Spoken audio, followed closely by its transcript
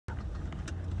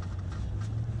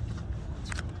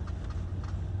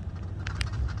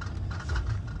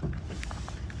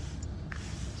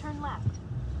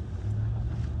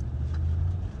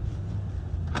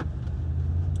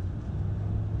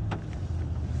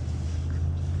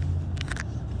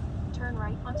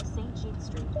onto St. Jude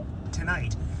Street.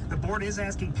 Tonight, the board is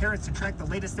asking parents to track the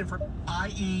latest information,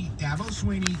 i.e. Dabo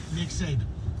Swinney, Nick Saban.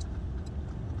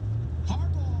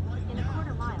 Harbaugh right In a now,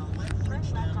 quarter mile, let turn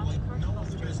Lynch left down onto like no Kirkville other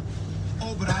Street. business.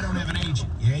 Oh, but I don't have an agent.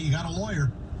 Yeah, you got a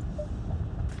lawyer.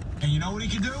 And you know what he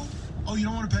can do? Oh, you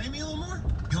don't want to pay me a little more?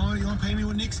 You want to pay me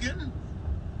what Nick's getting?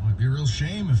 Well, it'd be a real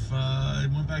shame if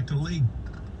it went back to the league.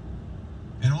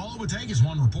 And all it would take is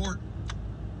one report.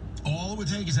 All it would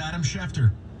take is Adam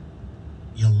Schefter.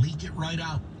 You leak it right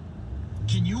out.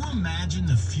 Can you imagine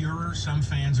the furor some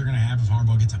fans are going to have if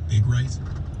Harbaugh gets a big raise?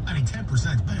 I mean, 10%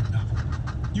 is bad enough.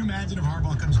 You imagine if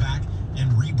Harbaugh comes back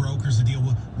and rebrokers the deal.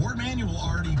 Ward Manuel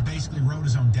already basically wrote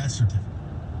his own death certificate.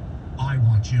 I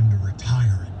want Jim to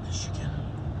retire in Michigan.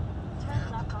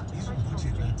 Turn left onto These are Kirkville legit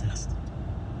Street. that test.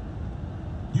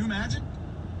 You imagine?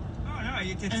 Oh, no,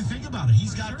 it's... And think about it.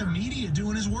 He's for got the sure. media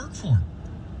doing his work for him.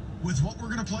 With what we're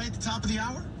going to play at the top of the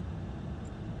hour?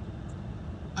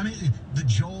 I mean, the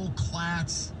Joel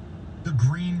Klatts, the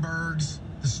Greenbergs,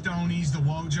 the Stoneys, the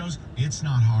Wojos. It's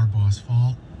not Harbaugh's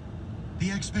fault.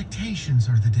 The expectations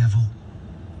are the devil.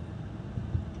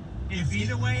 It'd be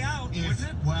the way out, wouldn't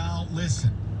it? Well,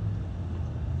 listen.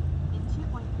 In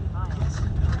 2.3 miles,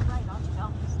 turn right onto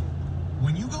Belkey Street.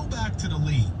 When you go back to the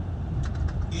league,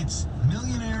 it's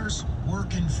millionaires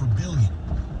working for billionaires.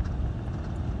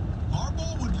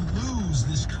 Harbaugh would lose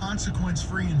this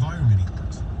consequence-free environment he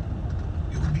works in.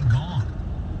 It would be gone.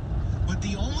 But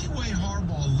the only way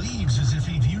Harbaugh leaves is if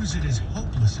he views it as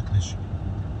hopeless at Michigan.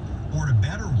 Or the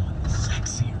better one, the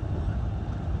sexier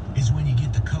one, is when you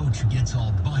get the coach who gets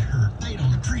all butthurt. They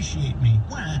don't appreciate me.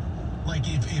 Well, like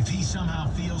if he somehow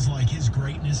feels like his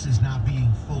greatness is not being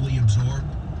fully absorbed,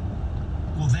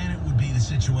 well, then it would be the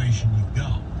situation you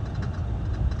go.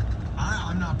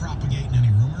 I'm not propagating any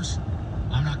rumors.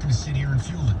 I'm not going to sit here and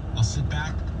fuel it. I'll sit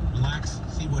back, relax,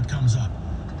 see what comes up.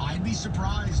 I'd be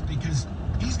surprised because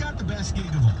he's got the best gig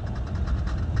of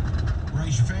all.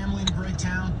 Raise your family in a great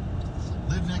town,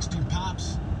 live next to your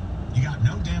pops. You got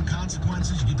no damn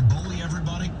consequences. You get to bully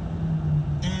everybody.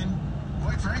 And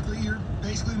quite frankly, you're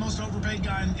basically the most overpaid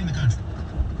guy in the country.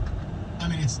 I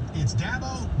mean, it's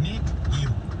Dabo, Nick, you.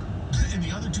 And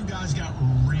the other two guys got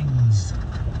rings.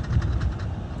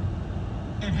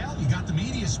 And hell, you got the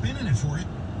media spinning it for you.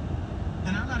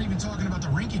 And I'm not even talking about the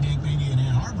rinky-dink media in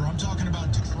Ann Arbor. I'm talking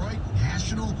about Detroit,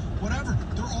 National, whatever.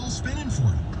 They're all spinning for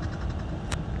you.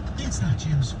 It's not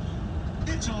Jim's fault.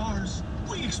 It's ours.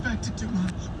 We expected too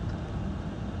much.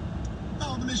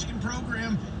 Oh, the Michigan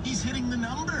program, he's hitting the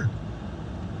number.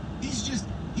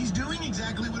 He's doing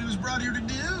exactly what he was brought here to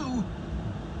do.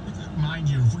 Mind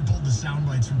you, if we pulled the sound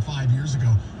bites from 5 years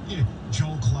ago, yeah,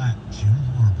 Joel Klatt, Jim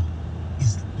Harbaugh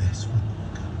is the best football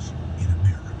coach in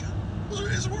America. Those are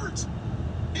his words.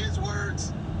 His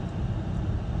words.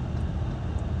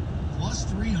 Plus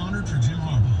 300 for Jim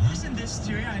Harbaugh. Huh? Isn't this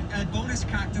too? A bonus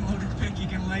cocked and loaded pick, you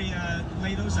can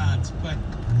lay those odds. But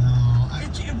No,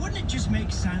 wouldn't it just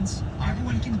make sense?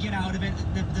 Everyone can get out of it.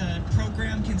 The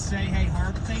program can say, hey,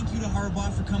 thank you to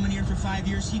Harbaugh for coming here for 5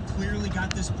 years. He clearly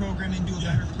got this program into a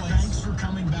better place. Thanks for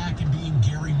coming back and being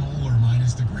Gary Moeller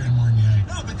minus the Grand Marnier.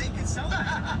 No, but they could sell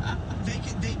that.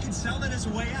 they could sell that as a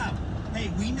way out. Hey,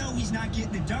 we know he's not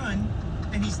getting it done,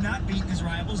 and he's not beating his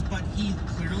rivals, but he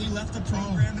clearly left the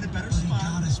program in a better but spot. He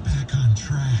got us back on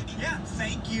track. Yeah,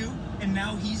 thank you. And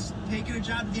now he's taking a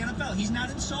job at the NFL. He's not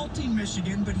insulting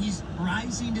Michigan, but he's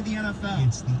rising to the NFL.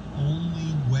 It's the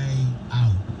only way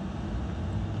out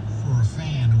for a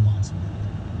fan who wants him.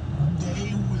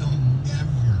 They will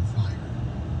never fire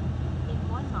him. In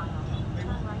 1 mile,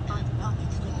 turn right onto Belkey He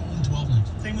could Street. go 0-12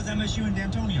 next. Same with MSU and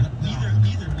D'Antonio. No.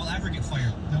 Neither will ever get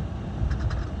fired. Nope.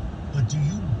 But do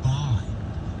you buy?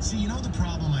 See, you know the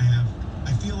problem I have?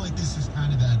 I feel like this is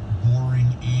kind of that boring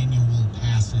annual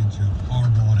passage of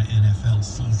Harbaugh to NFL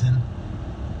season.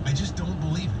 I just don't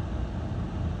believe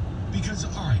it. Because,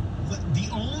 all right, the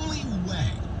only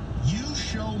way you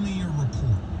show me a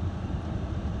report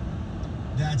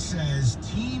that says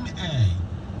Team A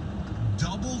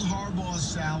doubled Harbaugh's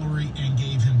salary and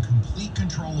gave him complete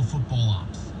control of football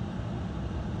ops,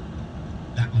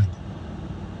 that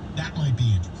might be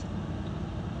interesting.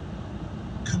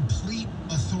 Complete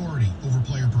authority over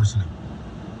player personnel.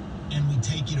 And we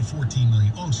take you to $14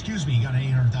 million. Oh, excuse me, you got an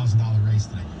 $800,000 raise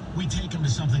today. We take him to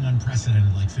something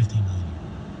unprecedented like $15 million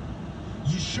a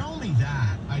year. You show me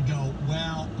that, I'd go,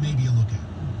 well, maybe you look at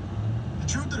it. The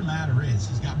truth of the matter is,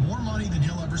 he's got more money than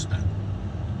he'll ever spend.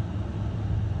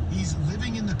 He's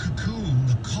living in the cocoon,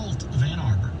 the cult of Ann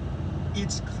Arbor.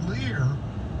 It's clear,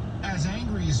 as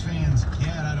angry as fans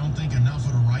get, I don't think enough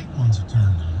of the right ones are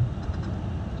turned on.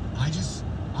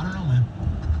 I don't know, man.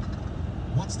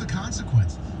 What's the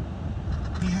consequences?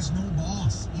 He has no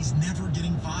boss. He's never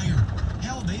getting fired.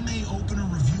 Hell, they may open a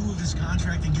review of his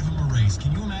contract and give him a raise.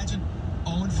 Can you imagine?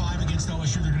 0-5 against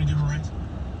OSU, they're going to give him a raise?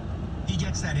 He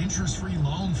gets that interest-free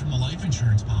loan from the life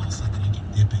insurance policy that he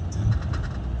can dip into.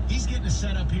 He's getting a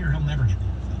setup here he'll never get the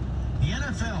NFL. The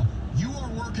NFL, you are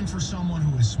working for someone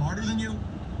who is smarter than you,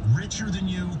 richer than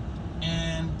you,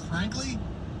 and frankly,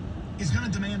 is going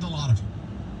to demand a lot of you.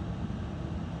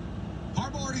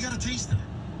 Harbaugh already got a taste of it.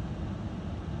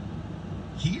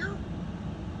 Here?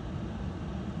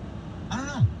 I don't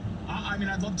know. I mean,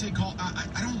 I'd love to take calls. I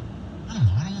don't know.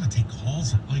 I don't want to take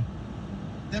calls. Like,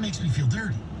 that makes me feel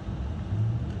dirty.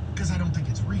 Because I don't think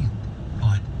it's real.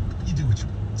 But you do what you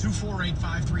want.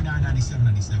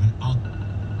 248-539-9797. I'll...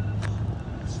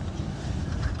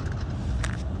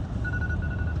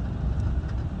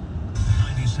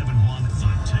 97.1 The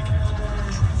Ticket.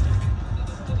 Traffic.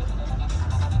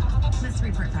 This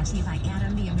report brought to you by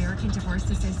Adam, the American Divorce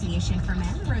Association for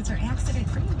Men. The roads are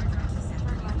accident-free.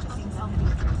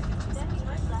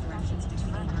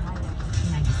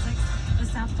 96. The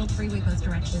Southfield Freeway, both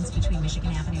directions between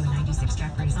Michigan Avenue and 96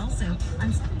 Jeffrey is also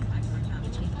on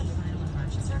 75 between 8 Mile and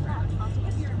Rochester Road.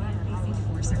 If you're facing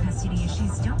divorce or custody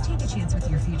issues, don't take a chance with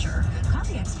your future. Call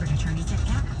the expert attorneys at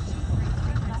Adam.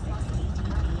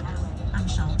 I'm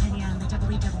Shaul Pena on the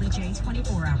WWJ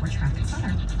 24-hour traffic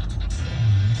center.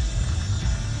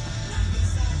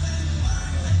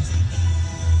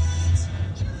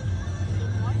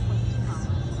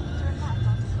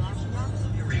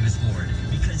 Avis Ford,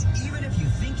 because even if you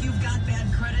think you've got bad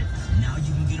credit, now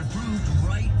you can get approved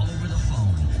right over the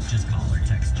phone. Just call or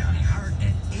text Johnny Hart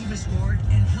at Avis Ford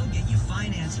and he'll get you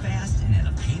financed fast and at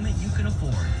a payment you can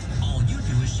afford. All you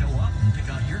do is show up and pick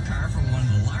out your car from one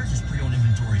of the largest pre-owned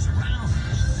inventories around.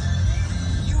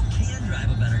 You can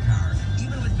drive a better car,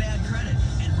 even with bad credit,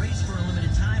 and rates for a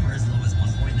limited time are as low as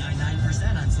 1.99%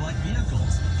 on select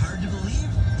vehicles. Hard to believe?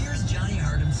 Here's Johnny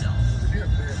Hart himself. If you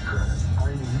have bad credit, I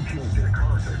mean, you can't get a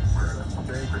car type of credit, a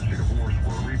bankruptcy, divorce,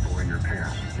 or a repo in your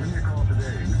past. Give me a call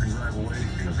today and you can drive away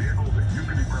in a vehicle that you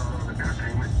can be proud of and a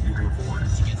payment you can afford.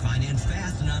 To get financed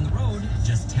fast and on the road,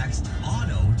 just text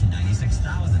AUTO to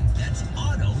 96,000. That's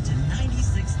AUTO to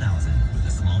 96,000. With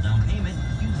a small down payment,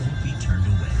 you won't be turned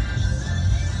away.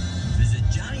 Visit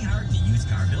Johnny Hart, the used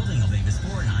car building of Avis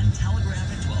Ford on Telegraph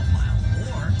at 12 Mile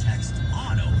or text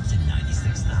AUTO to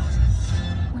 96,000.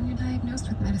 When you're diagnosed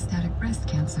with metastatic breast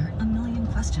cancer, a million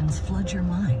questions flood your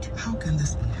mind. How can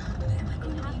this be happening? Am I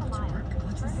going to be able to work?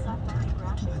 What's this about?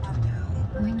 What do I do now?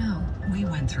 We know. We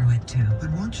went through it too.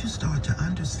 But once you start to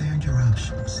understand your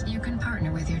options, You can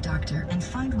partner with your doctor and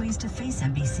find ways to face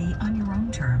MBC on your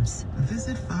own terms.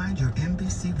 visit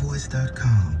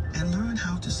findyourmbcvoice.com and learn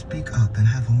how to speak up and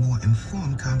have a more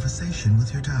informed conversation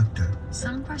with your doctor.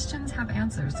 Some questions have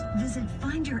answers. Visit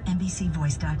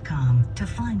findyourmbcvoice.com to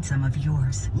find some of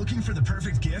yours. Looking for the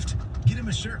perfect gift? Get him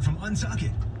a shirt from Untuck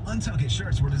It. Untuck It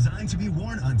shirts were designed to be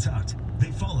worn untucked.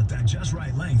 They fall at that just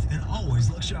right length and always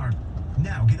look sharp.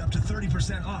 Now get up to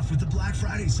 30% off with the Black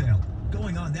Friday sale.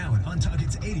 Going on now at Untuck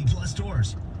It's 80+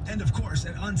 stores. And of course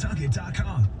at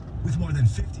untuckit.com. With more than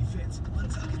 50 fits,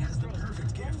 Untuck It has the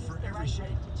perfect gift for every shape,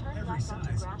 every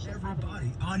size, every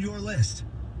body on your list.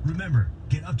 Remember,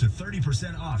 get up to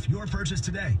 30% off your purchase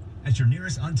today at your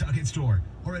nearest Untuck It store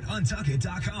or at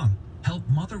untuckit.com. Help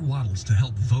Mother Waddles to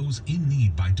help those in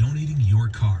need by donating your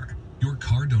car. Your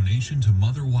car donation to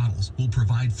Mother Waddles will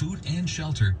provide food and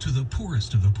shelter to the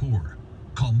poorest of the poor.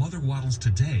 Call Mother Waddles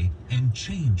today and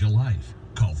change a life.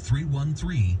 Call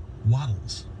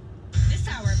 313-WADDLES. This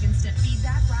hour of Instant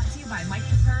Feedback brought to you by Mike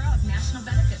Capura of National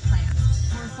Benefit Plans.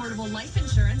 For affordable life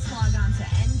insurance, log on to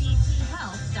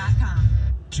nbthealth.com.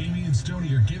 Jamie and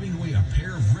Stoney are giving away a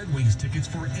pair of Red Wings tickets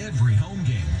for every home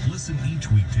game. Listen each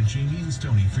week to Jamie and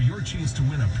Stoney for your chance to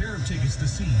win a pair of tickets to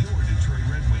see your Detroit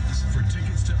Red Wings. For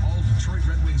tickets to all Detroit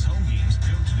Red Wings home games,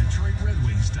 go to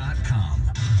DetroitRedWings.com.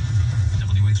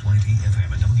 WXYT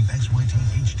FM and WXYT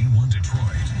HD1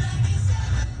 Detroit.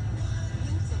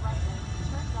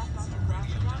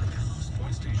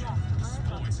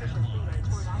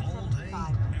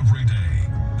 Every day.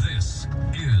 This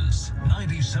is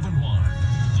 97.1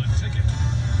 The Ticket.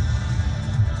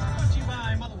 Brought to you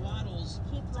by Mother Waddles.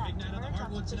 Big night on the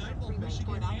hardwood tonight, both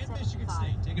Michigan and Michigan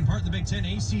State taking part in the Big Ten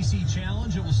ACC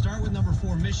Challenge. It will start with number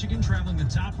 4 Michigan traveling to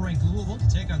top-ranked Louisville to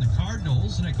take on the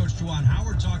Cardinals. And Coach Juwan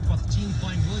Howard talked about the team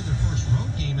playing really their first road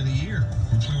game of the year.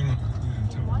 We're playing on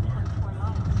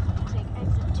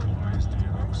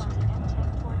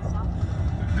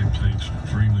They played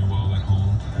extremely well at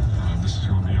home. This is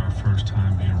going to be our first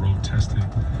time being road tested in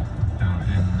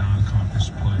non-conference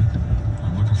play.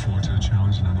 I'm looking forward to the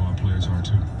challenge, and I know our players are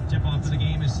too. Tip-off of the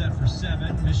game is set for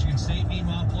 7. Michigan State,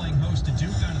 meanwhile, playing host to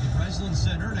Duke out of the Breslin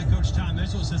Center. And head coach Tom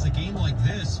Izzo says a game like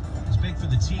this is big for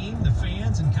the team, the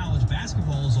fans, and college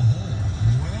basketball as a whole.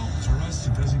 Well, for us,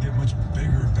 it doesn't get much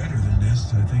bigger or better than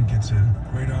this. I think it's a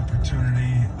great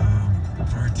opportunity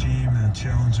for our team to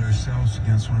challenge ourselves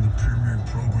against one of the premier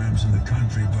programs in the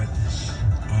country. But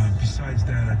besides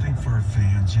that, I think for our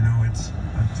fans, you know,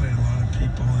 I've played a lot of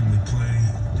people, and we play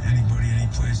anybody, any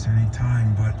place, any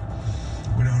time, but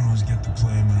we don't always get to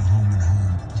play them at home and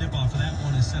home. Tip-off for that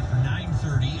one is set for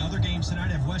 9:30. Other games tonight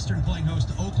have Western playing host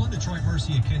to Oakland, Detroit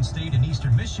Mercy at Kent State, and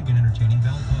Eastern Michigan entertaining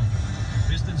Valpo.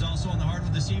 Pistons also on the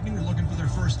hardwood this evening. They're looking for their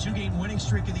first 2-game winning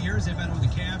streak of the year as they battle with the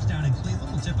Cavs down in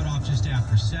Cleveland. We'll tip it off just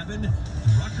after 7. And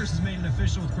Rutgers has made it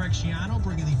official with Greg Schiano,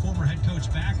 bringing the former head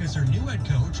coach back as their new head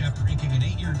coach after inking an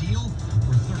 8-year deal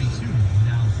for $32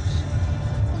 million.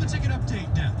 On the ticket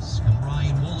update desk, I'm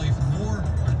Ryan Woolley for more.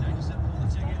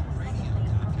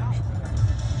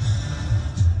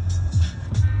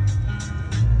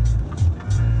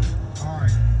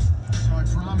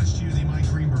 Promised you the Mike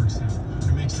Greenberg stuff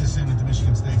to mix this in with the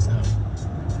Michigan State stuff.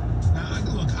 Now,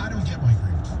 look, I don't get Mike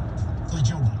Greenberg. It's like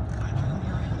Joe Biden. I don't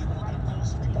hear anybody walking down the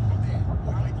street going, man, what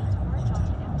Mike Greenberg wants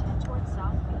to do.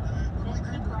 Mike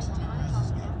Greenberg's on the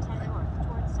guy's game, right?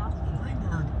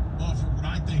 Greenberg offered what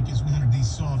I think is one of the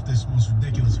softest, most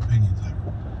ridiculous opinions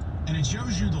ever. And it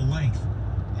shows you the length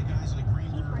that guys like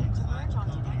Greenberg and Clyde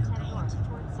Company are going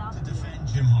to defend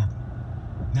Jim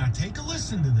Harbaugh. Now, take a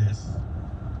listen to this.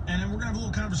 And then we're going to have a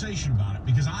little conversation about it,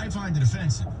 because I find it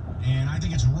offensive. And I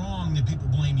think it's wrong that people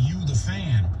blame you, the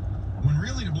fan, when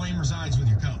really the blame resides with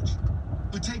your coach.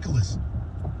 But take a listen.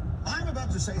 I'm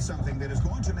about to say something that is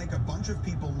going to make a bunch of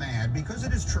people mad because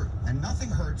it is true, and nothing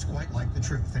hurts quite like the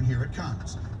truth, and here it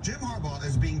comes. Jim Harbaugh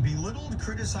is being belittled,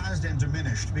 criticized, and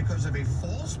diminished because of a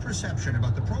false perception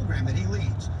about the program that he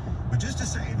leads. But just to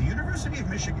say, the University of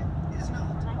Michigan is not,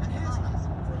 and has not,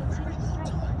 for a very long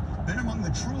time, been among the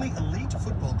truly elite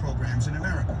football programs in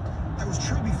America. That was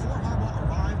true before Harbaugh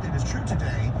arrived, it is true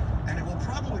today, and it will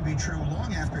probably be true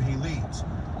long after he leaves.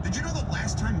 Did you know the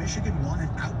last time Michigan won an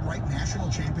outright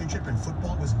national championship in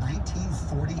football was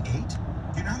 1948?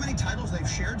 Do you know how many titles they've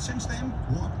shared since then?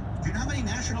 1. Do you know how many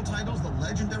national titles the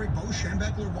legendary Bo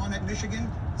Schembechler won at Michigan?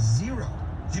 0.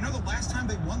 Do you know the last time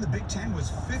they won the Big Ten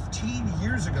was 15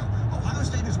 years ago? Ohio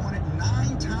State has won it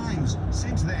 9 times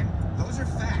since then. Those are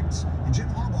facts, and Jim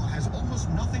Harbaugh has almost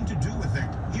nothing to do with them.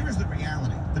 Here is the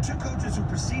reality. The 2 coaches who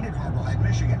preceded Harbaugh at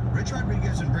Michigan, Rich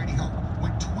Rodriguez and Brady Hoke,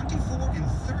 went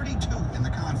 24-32 in the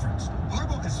conference.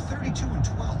 Harbaugh is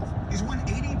 32-12. He's won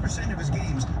 80% of his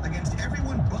games against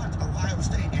everyone but Ohio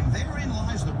State, and therein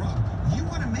lies the rub. You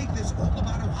want to make this all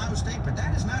about Ohio State, but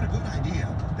that is not a good idea,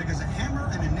 because a hammer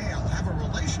and a nail have a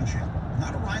relationship,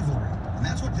 not a rivalry. And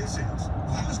that's what this is.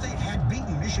 Ohio State had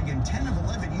beaten Michigan 10 of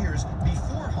 11 years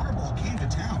before Harbaugh came to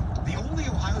town. The only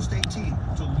Ohio State team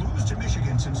to lose to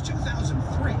Michigan since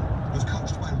 2003 was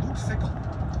coached by Luke Fickell.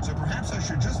 So perhaps I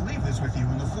should just leave this with you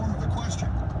in the form of a question.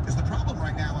 Is the problem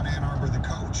right now in Ann Arbor the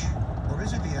coach, or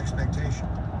is it the expectation?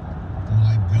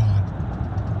 My God,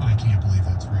 I can't believe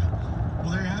that's real. Well,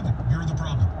 there you have it. You're the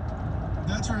problem.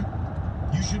 That's right.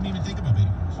 You shouldn't even think about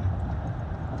beating Michigan.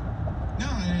 No,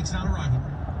 and it's not a rivalry.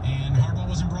 And Harbaugh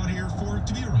wasn't brought here for it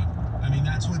to be a rivalry. I mean,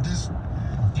 that's what this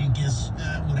dinkus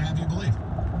would have you believe.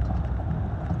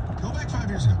 Go back 5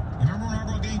 years ago. You remember when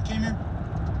Harbaugh came here?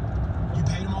 You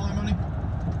paid him all that money?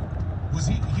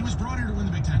 He was brought here to win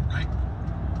the Big Ten, right?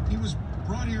 He was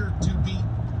brought here to beat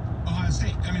Ohio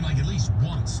State. I mean, like at least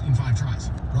once in 5 tries,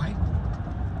 right?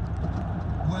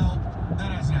 Well,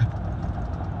 that hasn't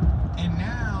happened. And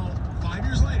now, 5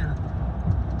 years later,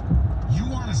 you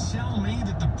want to sell me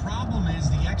that the problem is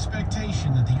the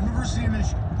expectation that the University of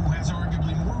Michigan, who has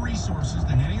arguably more resources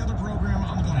than any other program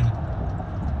on the planet,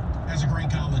 has a great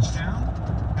college town,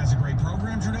 has a great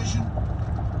program tradition,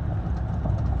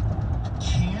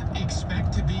 can't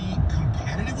expect to be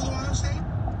competitive with Ohio State?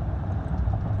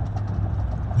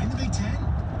 Win the Big Ten?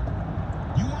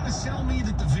 You want to sell me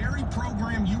that the very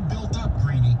program you built up,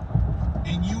 Greeny,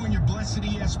 and you and your blessed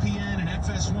ESPN and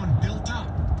FS1 built up,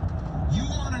 you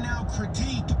want to now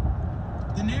critique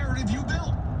the narrative you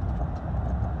built?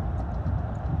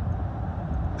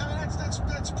 I mean,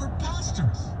 that's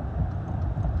preposterous.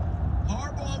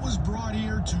 Harbaugh was brought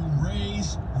here to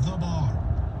raise the bar.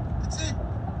 That's it.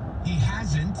 He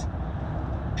hasn't,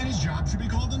 and his job should be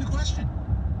called into question.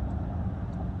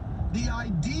 The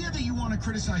idea that you want to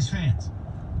criticize fans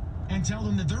and tell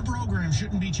them that their program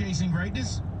shouldn't be chasing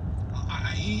greatness,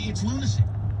 it's lunacy.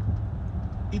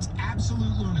 It's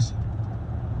absolute lunacy.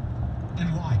 And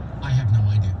why? I have no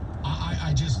idea.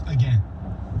 I just, again,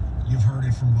 You've heard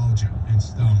it from Bojo and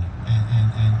Stoney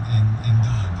and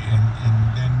Doug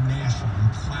and then National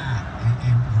and Platt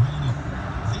and Greeny.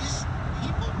 This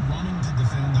people running to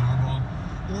defend Harbaugh,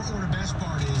 or the best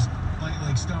part is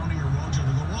like Stoney or Bojo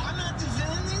will go, well, I'm not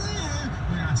defending him.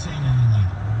 We're not saying anything like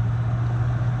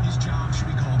that. His job should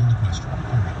be called into question.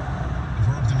 Period. If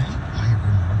we're up to me, I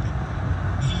agree with Harbaugh.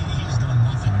 He has done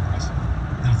nothing impressive.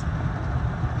 Nothing.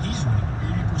 He's winning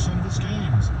 80% of his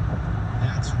games.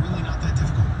 That's really not that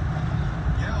difficult.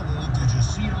 Yeah, well, did you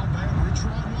see how bad Rich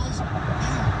Rod was?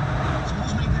 Yeah.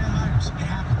 Schools make bad hires. It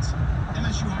happens.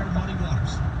 MSU hired Muddy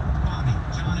Waters, Bobby,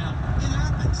 John L. It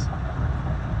happens.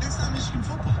 That's not Michigan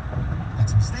football.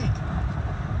 That's a mistake.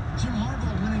 Jim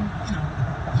Harbaugh winning,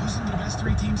 losing to the best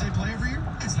 3 teams they play every year?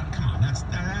 That's not, come on, that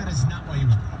is not why he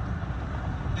was brought.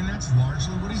 And that's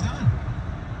largely what he's done.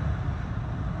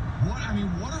 What are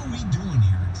we doing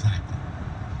here exactly?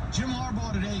 Jim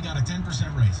Harbaugh today got a 10%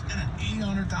 raise. Got an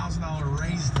 $800,000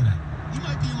 raise today. He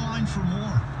might be in line for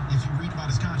more if you read about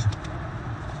his contract.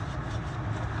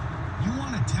 You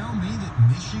want to tell me that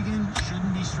Michigan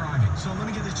shouldn't be striving? So let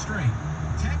me get this straight.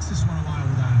 Texas went a while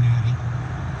without a natty.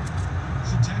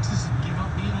 Should Texas give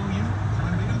up beating OU?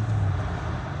 Trying to beat them?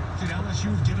 Should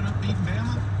LSU have given up beating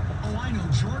Bama? Oh, I know.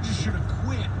 Georgia should have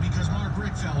quit because Mark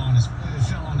Richt fell on his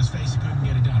face and couldn't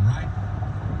get it done, right?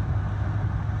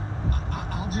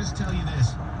 I'll just tell you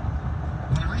this.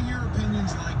 When I hear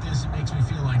opinions like this, it makes me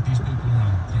feel like these people are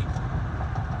on the tape.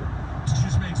 It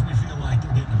just makes me feel like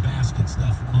they're getting a basket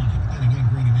stuffed with money. But then again,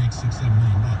 Greeny makes $6-7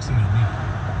 million. You know what I mean?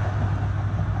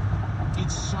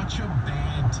 It's such a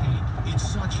bad take. It's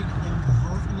such an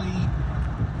overtly,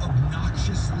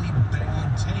 obnoxiously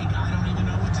bad take. I don't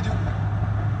even know what to do.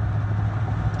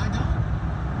 I don't.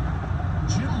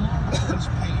 Jim Harbaugh was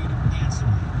paid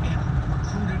handsomely and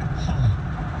recruited home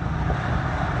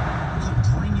to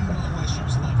bring you to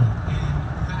OSU's level. And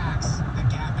facts, the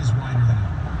gap is wider than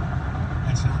ever.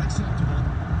 That's not acceptable.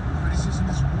 Criticism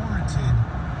is warranted.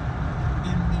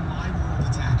 In my world,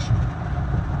 it's actionable.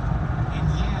 And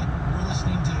yet, we're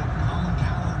listening to Colin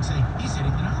Cowherd say, he's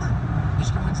hitting the number.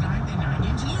 Michigan wins 9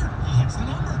 games a year. He hits the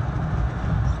number.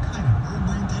 What kind of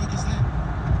bird-brain take is that?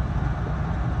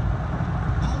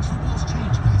 College football's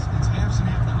changed, guys. It's haves and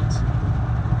have-nots.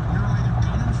 You're either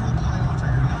gunning for the playoff or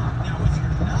you're not. Now, if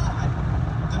you're not,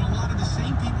 then a lot of the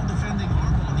same people defending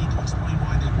Harbaugh need to explain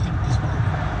why they picked this program.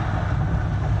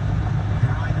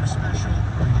 You're either special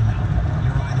or you're not.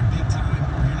 You're either big time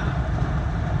or you're not.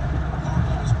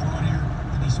 Harbaugh was brought here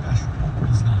to be special.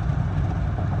 He's not.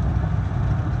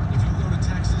 If you go to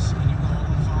Texas and you go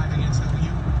 0-5 against OU,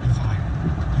 you're fired.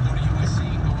 You go to USC,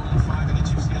 go 0-5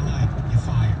 against UCLA, you're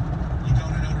fired. You go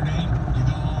to Notre Dame, you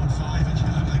go 0-5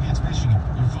 against Michigan,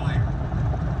 you're fired.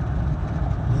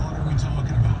 What are we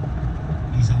talking about?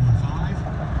 He's 0-5.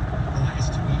 The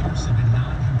last 2 years have been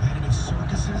non-competitive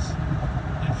circuses,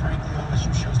 and frankly,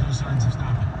 OSU shows no signs of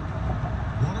stopping.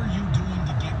 What are you doing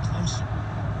to get closer?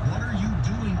 What are you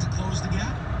doing to close the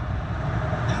gap?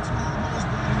 That's what Harbaugh was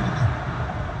brought here to do.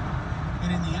 And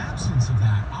in the absence of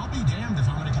that, I'll be damned if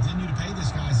I'm going to continue to pay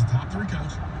this guy as a top 3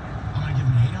 coach. I'm going to give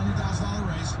him an $800,000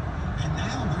 raise. And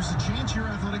now there's a chance your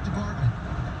athletic department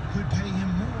could pay him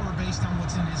more based on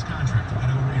what's in his contract. You got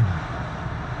to go read it.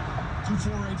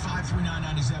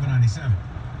 248-539-9797.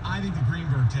 I think the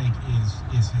Greenberg take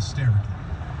is hysterical.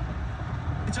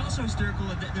 It's also hysterical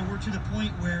that we're to the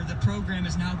point where the program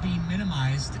is now being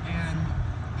minimized and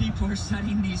people are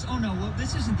setting these, oh no, well,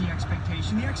 this isn't the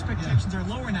expectation. The expectations are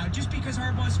lower now just because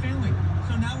Harbaugh's failing.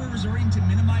 So now we're resorting to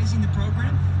minimizing the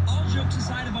program. All jokes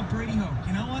aside about Brady Hoke,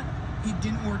 you know what? It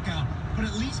didn't work out. But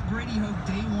at least Brady Hoke,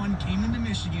 day one, came into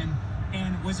Michigan.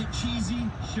 And was it cheesy?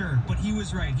 Sure. But he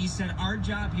was right. He said, our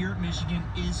job here at Michigan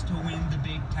is to win the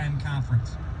Big Ten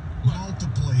Conference.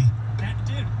 Multiply.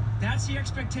 Dude, that's the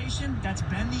expectation. That's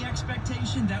been the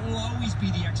expectation. That will always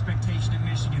be the expectation at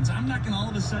Michigan. So I'm not going to all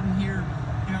of a sudden here,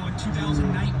 in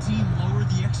 2019, lower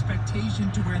the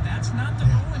expectation to where that's not the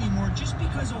goal anymore just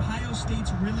because Ohio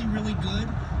State's really, really good.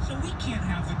 So we can't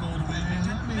have the goal to win.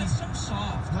 That's so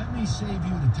soft. Let me save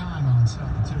you the time on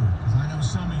something, too, because I know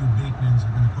some of you Beekmans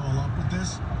are going to call up with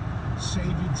this. Save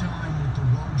you time with the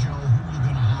Rojo, who you're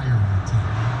going to hire on the team.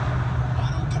 I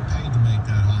don't get paid to make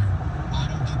that hire. I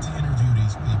don't get to interview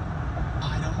these people.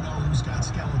 I don't know who's got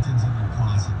skeletons in their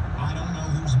closet. I don't know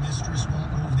whose mistress won't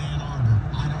move to Ann Arbor.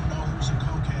 I don't know who's a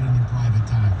cokehead in their private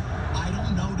time. I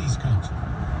don't know these coaches.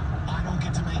 I don't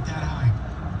get to make that hire.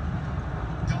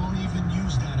 Don't even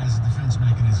use that as a defense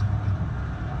mechanism.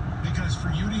 Because for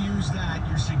you to use that,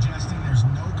 you're suggesting there's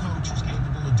no coach who's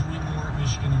capable of doing more at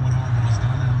Michigan than what Harbaugh's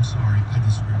done, and I'm sorry, I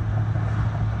disagree.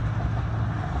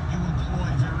 You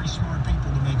employ very smart people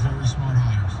to make very smart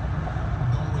hires.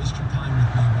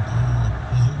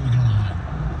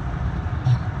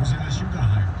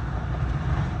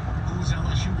 Who's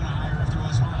LSU going to hire after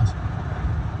Les Miles?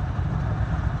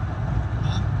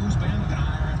 Huh? Who's Bama going to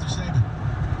hire after Saban?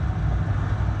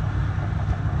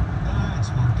 That's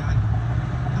smart guy.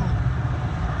 Who?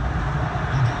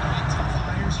 You got to make tough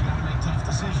hires. You got to make tough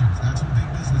decisions. That's what big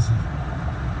business is.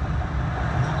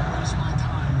 I'm not going to waste my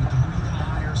time with the who you going to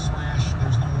hire /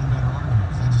 there's no one better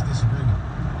arguments. I just disagree with you.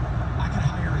 I could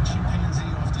hire a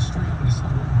chimpanzee off the street with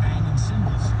banging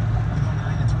cymbals to go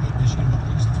 9-3 at Michigan, but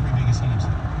lose the 3 biggest games.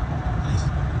 Please,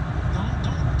 don't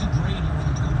degrade your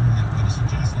own program that way to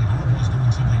suggest like Harbaugh's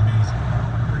doing something amazing.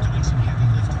 We're doing some heavy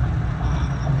lifting. I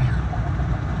don't want to hear it.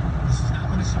 This is not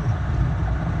Minnesota.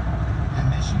 And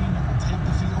Michigan will take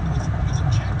the field with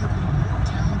objectively more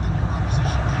talent than your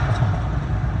opposition to have to.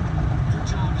 Your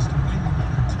job is to win the 1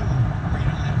 or 2, where you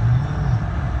don't have more,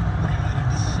 where you might have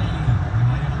the same, you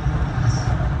might have a little less.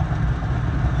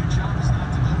 Your job is not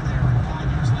to go there and 5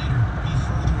 years later be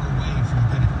further away from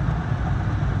the pinnacle.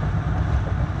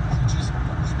 So just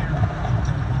spare me. I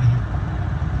don't want to hear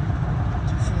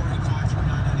it.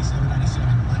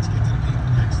 248-539-9797. Let's get to the people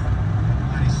next.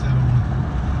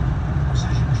 97.1.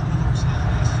 Precision Jewelers have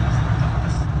a season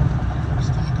pass. I've heard us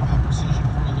talk about Precision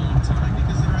for a long time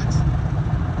because they're excellent.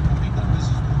 We've done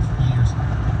business with them for years.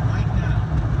 Right now,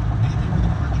 maybe we're in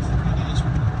the market 30 days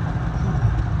from now.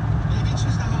 Maybe it's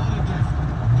just a holiday gift.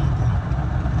 No problem.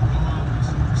 Go out and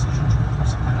see Precision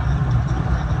Jewelers at either of their 2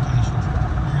 great locations.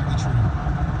 You're going to be treated.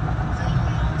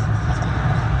 Family owned for 50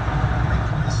 years. Great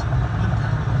price,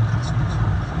 unparalleled customer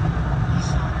service.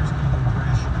 Eastsiders know their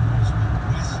Gresham and Roosevelt.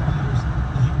 Westsiders,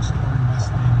 the huge store in West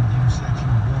Lane at the intersection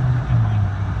of Warren and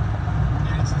Minor.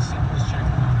 And it's the simplest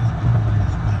checking out as online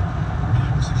as well.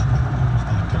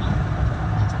 MyPrecisionJewelers.com.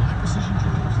 That's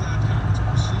MyPrecisionJewelers.com. It's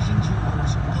Precision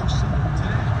Jewelers. Go see them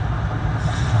today.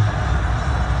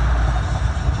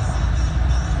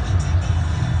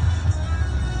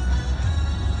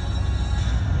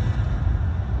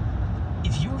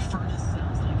 If your furnace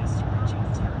sounds like a screeching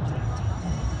pterodactyl,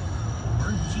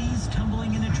 or keys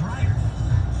tumbling in a dryer,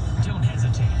 don't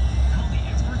hesitate. Call the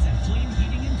experts at Flame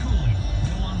Heating and Cooling.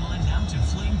 Go online now to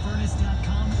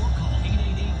flamefurnace.com or call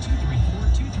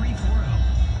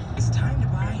 888-234-2340. It's time to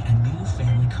buy a new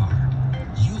family car.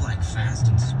 You like fast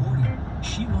and sporty.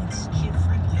 She wants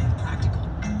kid-friendly and practical.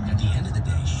 At the end of the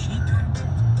day, she picked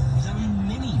the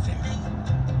minivan.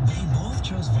 They both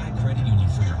chose Vibe Credit Union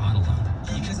for their auto loan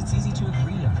because it's easy to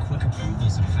agree on quick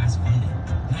approvals and fast funding,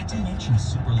 not to mention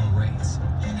super low rates.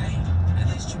 Hey, at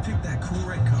least you picked that cool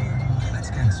red color. That's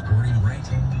kind of sporty, right?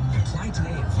 Apply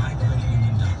today at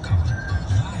VibeCreditUnion.com.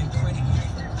 Vibe Credit Union,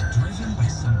 driven by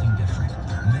something different.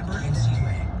 Member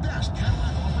NCUA. Best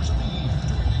Cadillac offers of the year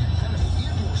during the incredible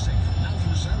indoor sale now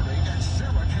through Saturday at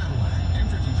Sarah Cadillac,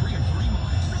 M53 and 3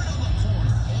 miles, right on the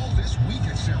corner. All this week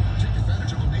at Sarah, take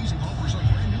advantage of amazing offers on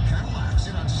brand new Cadillacs.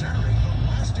 And on Saturday,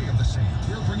 the last day of the sale,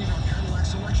 we're bringing our Cadillac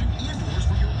selection indoors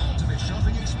for your ultimate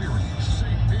shopping experience.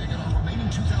 Save big on our remaining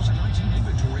 2019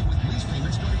 inventory with lease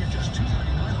payments starting at just $299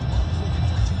 a month. Looking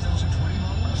for a 2020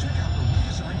 model? Check out the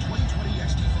redesigned 2020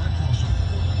 XT5 crossover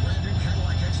or the brand new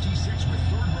Cadillac XT6 with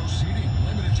 3rd row seating.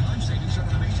 Limited time savings on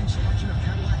an amazing selection of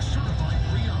Cadillac certified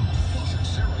pre-owned. Plus at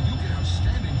Sarah, you get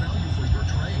outstanding value for your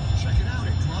trade. Check it out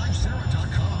at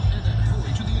drivesarah.com and then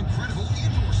hurry to the incredible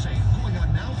indoor sale going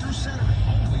on now through Saturday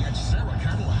only at Sarah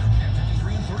Cadillac,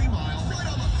 M53 and 30 mile, right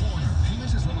on the corner.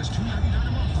 Payments as low as $299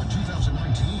 a month on 2019.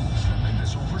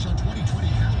 Tremendous offers on 2020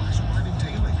 Cadillacs arriving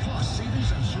daily. Plus savings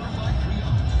on certified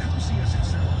pre-owned. Come see us at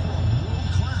Sarah for a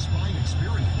world-class buying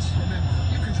experience. Remember,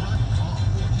 you can drive a car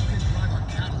or you can drive a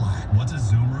Cadillac. What's a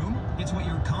Zoom room? It's what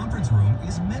your conference room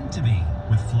is meant to be.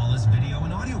 With flawless video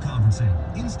and audio conferencing,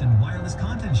 instant wireless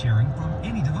content sharing from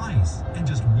any device, and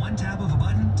just one tap of a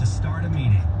button to start a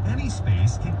meeting. Any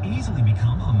space can easily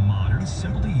become a modern,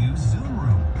 simple-to-use Zoom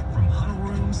room. From huddle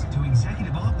rooms to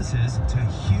executive offices to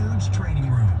huge training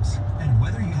rooms. And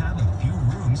whether you have a few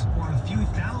rooms or a few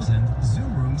thousand,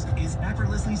 Zoom Rooms is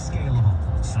effortlessly scalable.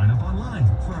 Sign up online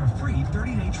for a free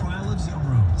 30-day trial of Zoom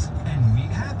Rooms and meet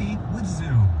happy with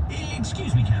Zoom.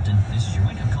 Excuse me, Captain. This is your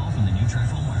wake-up call from the new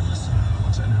TracPhone Wireless.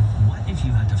 What's that now? What if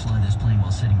you had to fly this plane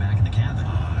while sitting back in the cabin?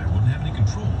 I wouldn't have any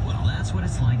control. Well, that's what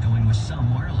it's like going with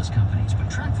some wireless companies, but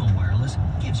TracPhone Wireless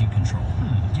gives you control.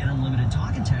 Get unlimited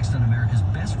talk and text on America's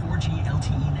best 4G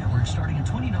LTE network starting at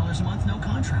 $20 a month, no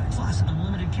contract. Plus,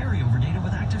 unlimited carryover data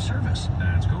with active service.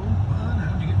 That's cool, but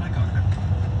how'd you get my cockpit?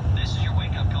 This is your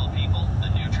wake-up call, people. The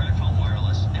new TracPhone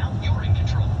Wireless. Now you're in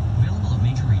control. Available at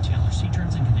major retailers. See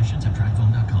terms and conditions at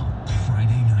TracPhone.com.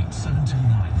 Friday night, 7 till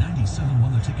 9,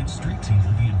 97.1 The Ticket Street Team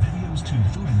will be at Videos 2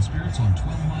 Food and Spirits on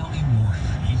 12 Mile in Warren.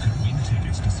 You could win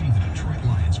tickets to see the Detroit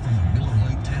Lions from the Miller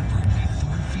Lite Tap Room at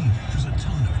Ford Field. There's a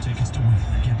ton of tickets to win.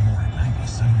 Get more at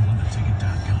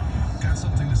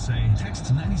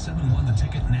Text 971 the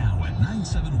ticket now at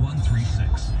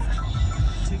 97136.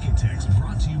 Ticket Text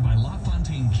brought to you by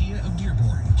LaFontaine Kia of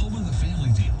Dearborn, home of the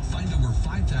family deal. Find over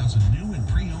 5,000 new and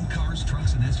pre-owned cars,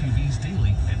 trucks, and SUVs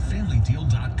daily at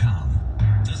FamilyDeal.com.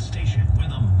 The station where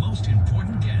the most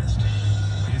important guest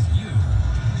is you.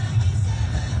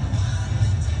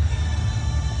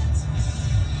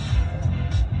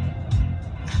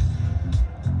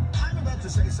 I'm about to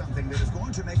say something that is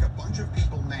going to make a bunch of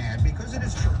people mad because it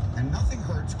is true, and nothing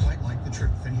hurts quite like the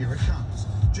truth, and here it comes.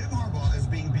 Jim Harbaugh is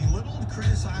being belittled,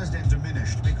 criticized, and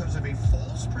diminished because of a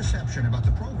false perception about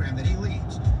the program that he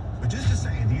leads. But just to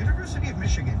say, the University of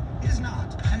Michigan is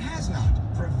not, and has not,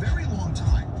 for a very long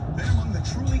time, been among the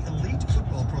truly elite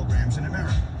football programs in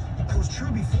America. That was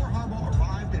true before Harbaugh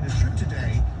arrived, it is true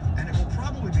today, and it will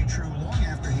probably be true long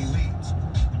after he leaves.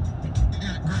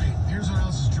 Yeah, great. Here's what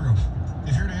else is true.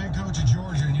 If you're the head coach of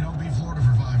Georgia and you don't beat Florida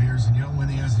for 5 years and you don't win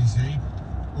the SEC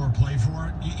or play for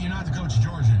it, you're not the coach of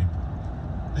Georgia anymore.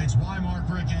 It's why Mark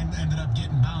Richt ended up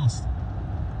getting bounced.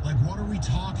 Like, what are we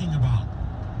talking about?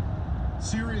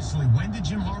 Seriously, when did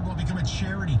Jim Harbaugh become a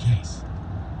charity case?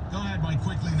 Go ahead, Mike,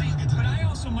 quickly, and then we'll get to the... But I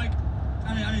also, Mike,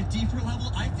 on a deeper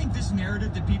level, I think this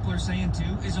narrative that people are saying,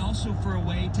 too, is also for a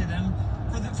way to them,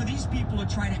 for these people to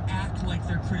try to act like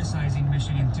they're criticizing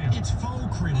Michigan, too. It's faux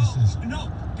criticism. Oh,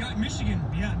 no, God,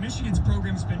 Michigan's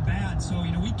program's been bad, so,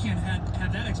 we can't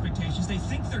have that expectations. They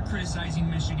think they're criticizing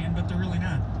Michigan, but they're really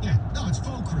not. Yeah, no, it's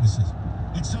faux criticism.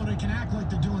 It's so they can act like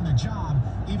they're doing their job,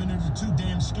 even if they're too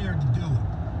damn scared to do it.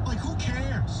 Like, who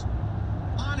cares?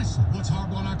 Honestly, what's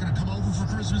Harbaugh not going to come over for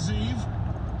Christmas Eve?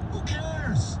 Who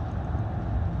cares?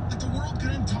 Like, the world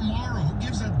could end tomorrow. Who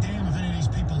gives a damn if any of these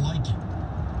people like you?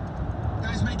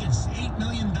 Guy's making $8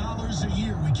 million a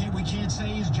year. We can't say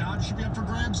his job should be up for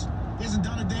grabs. He hasn't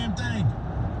done a damn thing.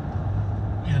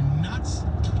 You're nuts.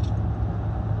 So,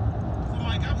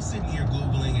 Mike, I was sitting here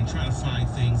Googling and trying to find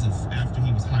things of after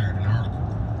he was hired, an article.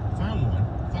 Found one,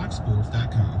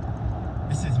 FoxSports.com.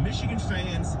 It says, Michigan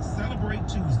fans celebrate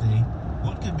Tuesday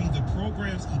what could be the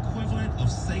program's equivalent of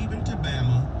Saban to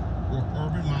Bama or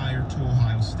Urban Meyer to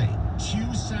Ohio State. Cue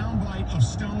soundbite of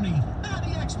Stoney.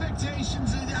 The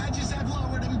expectations, I just have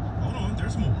lowered them. Hold on,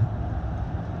 there's more.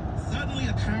 Suddenly,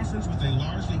 a conference with a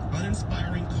largely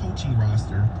uninspiring coaching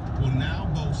roster will now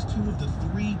boast two of the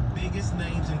three biggest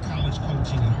names in college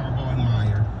coaching in Harbaugh and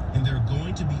Meyer, and they're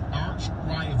going to be arch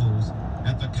rivals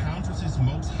at the conference's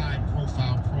most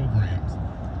high-profile programs.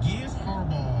 Give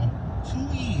Harbaugh 2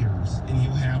 years, and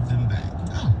he'll have them back.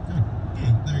 Oh, good.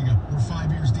 There you go. We're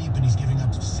 5 years deep, and he's giving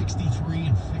up 63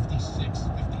 and 56,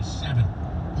 57.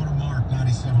 Go to Mark,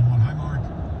 97.1. Hi, Mark.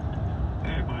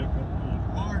 Hey, Mike.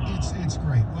 Mark, it's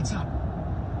great. What's up?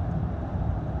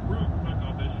 Real quick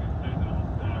on Michigan State, and I'll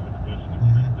dive into Michigan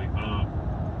quickly.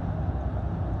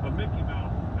 A Mickey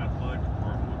Mouse athletic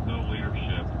department with no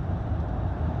leadership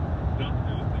doesn't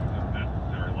do the things that are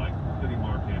necessary, like sitting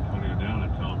Mark Antonio down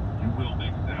and tell him, you will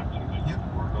make staff changes to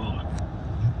work on.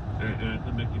 And it's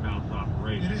a Mickey Mouse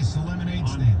operation. It is. The lemonade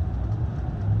stand.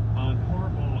 On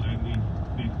Harbaugh and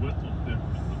these whistle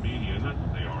sippers in the media, and that's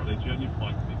what they are. They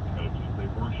genuflect these coaches. They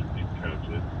worship these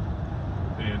coaches.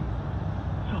 And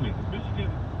tell me, is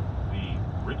Michigan the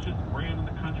richest brand in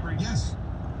the country? Yes.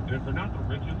 And if they're not the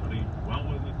richest, are they well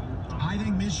within the top? I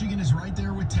think Michigan is right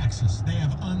there with Texas. They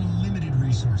have unlimited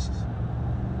resources.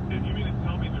 And you mean to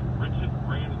tell me the richest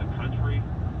brand in the country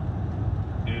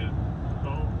is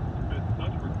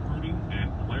such recruiting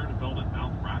and player development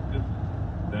malpractice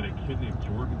that a kid named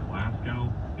Jordan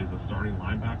Glasgow is a starting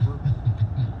linebacker?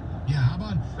 Yeah, how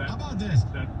about this?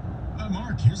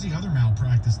 Mark, here's the other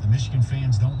malpractice the Michigan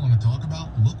fans don't want to talk about.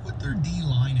 Look what their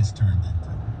D-line has turned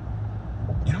into.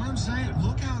 You know what I'm saying?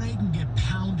 Look how they can get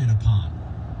pounded upon.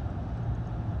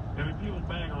 I mean, people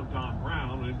bang on Don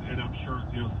Brown, and I'm sure,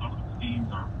 some of the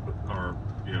schemes are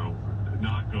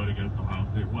not good against Ohio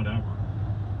State, whatever.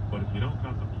 But if you don't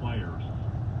got the players,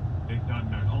 it doesn't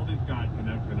matter. All these guys can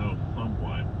know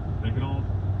somewhat. They can all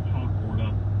chalkboard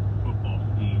up football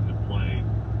schemes and plays.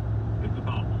 It's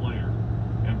about players.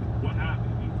 And what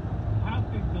happens? Ohio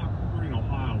State's not recruiting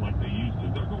Ohio like they used to.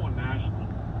 They're going national.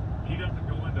 He doesn't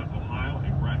go into Ohio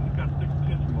and he's got 6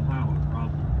 kids from Ohio in the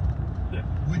roster.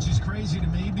 6. Which is crazy to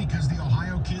me because the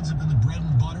Ohio kids have been the bread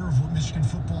and butter of what Michigan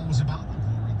football was about in the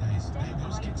glory days.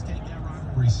 Those kids take that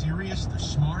rivalry serious. They're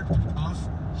smart. They're tough.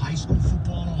 High school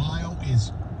football in Ohio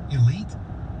is elite.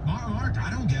 Mark, I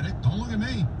don't get it. Don't look at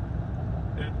me.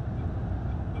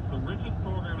 It's the richest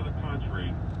program in the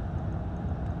country,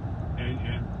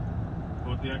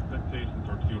 but the expectations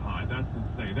are too high. That's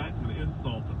insane. That's an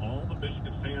insult to all the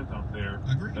Michigan fans out there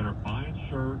that are buying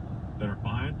shirts, that are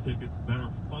buying tickets, that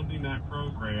are funding that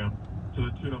program. to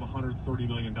the tune of $130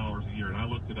 million a year. And I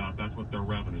looked it up. That's what their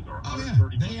revenues are. Oh, yeah.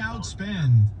 They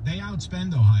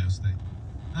outspend Ohio State.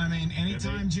 I mean,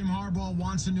 anytime Jim Harbaugh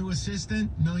wants a new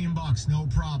assistant, $1 million, no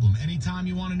problem. Anytime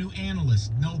you want a new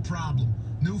analyst, no problem.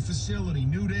 New facility,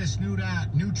 new this, new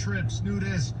that, new trips, new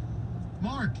this.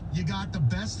 Mark, you got the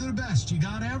best of the best. You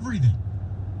got everything.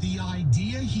 The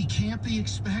idea he can't be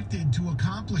expected to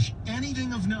accomplish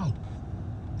anything of note.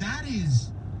 That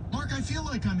is, Mark, I feel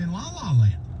like I'm in La La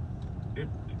Land.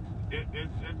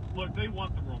 Look, they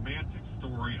want the romantic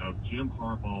story of Jim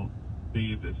Harbaugh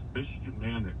being this Michigan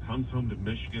man that comes home to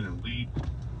Michigan and leads,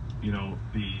 the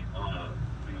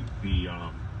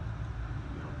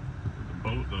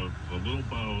little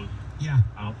bows. Yeah.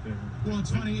 Out there. Well,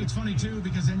 it's funny too,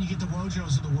 because then you get the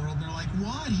Wojos of the world and they're like,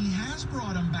 what? He has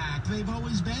brought them back. They've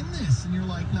always been this. And you're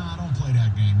like, nah, don't play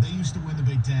that game. They used to win the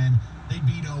Big Ten. They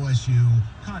beat OSU.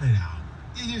 Cut it out.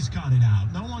 You just cut it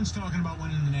out. No one's talking about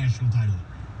winning the national title.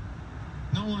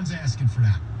 No one's asking for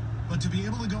that. But to be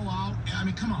able to go out, I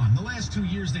mean, come on. The last 2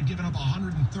 years, they've given up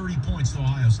 130 points to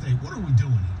Ohio State. What are we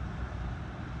doing here?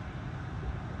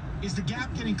 Is the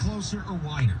gap getting closer or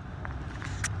wider?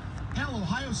 Hell,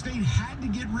 Ohio State had to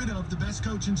get rid of the best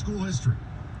coach in school history.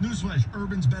 Newsflash,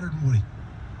 Urban's better than Woody.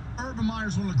 Urban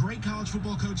Meyer's one of the great college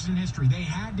football coaches in history. They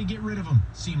had to get rid of him.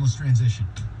 Seamless transition.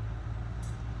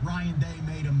 Ryan Day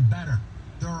made him better.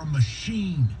 They're a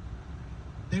machine.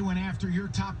 They went after your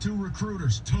top 2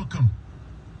 recruiters, took them.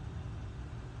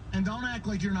 And don't act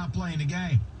like you're not playing the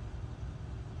game.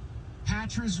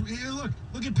 Patridge,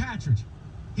 look at Patridge.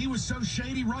 He was so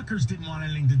shady, Rutgers didn't want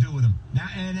anything to do with him. Now,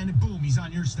 and then boom, he's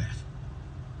on your staff.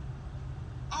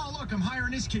 Oh, look, I'm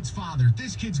hiring this kid's father,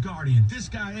 this kid's guardian, this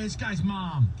guy's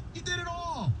mom. You did it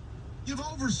all. You've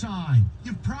oversigned.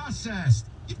 You've processed.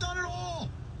 You've done it all.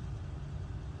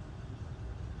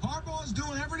 Harbaugh's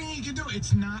doing everything he can do.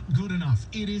 It's not good enough.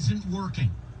 It isn't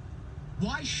working.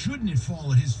 Why shouldn't it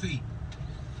fall at his feet?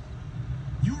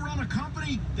 You run a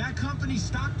company, that company's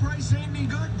stock price ain't any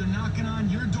good, they're knocking on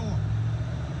your door.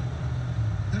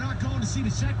 They're not going to see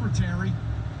the secretary.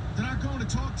 They're not going to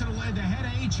talk to the head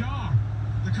of HR.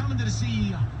 They're coming to the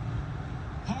CEO.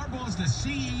 Harbaugh's the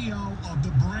CEO of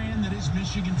the brand that is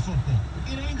Michigan football.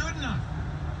 It ain't good enough.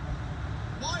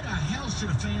 Why the hell should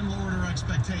a fan lower their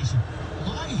expectation?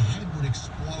 My head would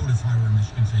explode if I were a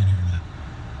Michigan fan hearing that.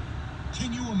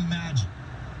 Can you imagine?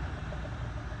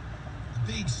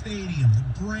 The big stadium,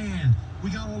 the brand. We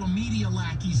got all the media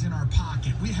lackeys in our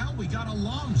pocket. We got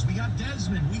alums. We got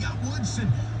Desmond. We got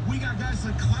Woodson. We got guys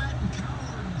like Klatt and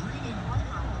Cowher and Green and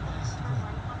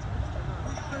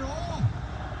we got it all.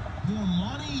 More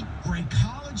money, great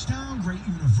college town, great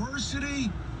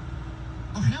university.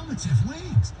 Our helmets have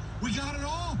wings. We got it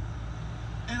all.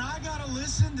 And I got to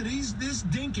listen to this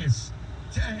Dinkus.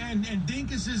 And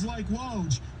Dinkus is like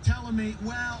Woj telling me,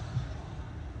 well,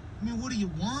 I mean, what do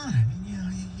you want? I mean,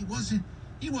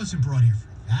 he wasn't brought here for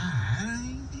that.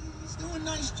 He's doing a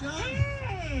nice job.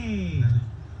 Hey!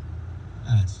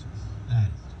 That is just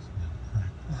no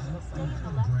practice.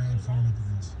 Brad, phone up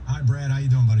with us. Hi, Brad. How you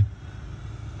doing, buddy?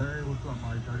 Hey, what's up,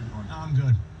 Mike? How you doing? I'm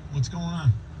good. What's going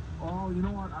on? Oh, you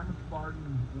know what? I'm a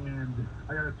Spartan, and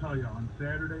I got to tell you, on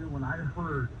Saturday, when I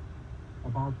heard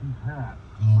about these hats,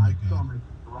 my stomach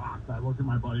dropped. I looked at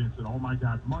my buddy and said, oh, my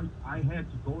God, Mike, I had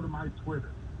to go to my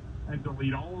Twitter and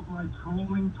delete all of my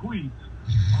trolling tweets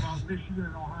about Michigan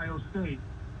and Ohio State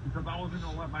because I wasn't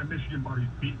going to let my Michigan buddies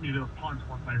beat me to the punch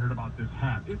once I heard about this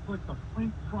hat. It's like the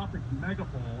Flint Tropics Mega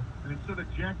Bowl, and instead of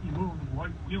Jackie Moon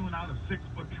wheeling out a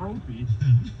 6-foot trophy,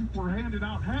 we're handing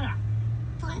out hats.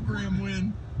 Program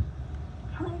win.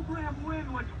 Program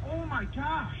win. Like, oh, my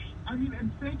gosh. I mean,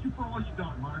 and thank you for all you've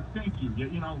done, Mark. Thank you.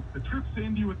 You know, the trips to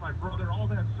Indy with my brother, all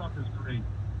that stuff is great.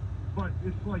 But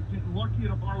it's like getting lucky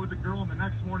at a bar with a girl, and the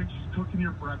next morning she's cooking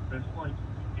your breakfast. Like,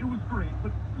 it was great,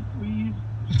 but just leave.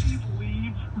 Please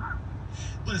leave.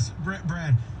 Listen,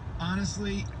 Brad,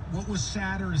 honestly, what was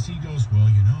sadder is he goes, well,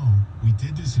 you know, we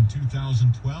did this in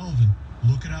 2012, and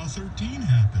look at how 13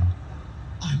 happened.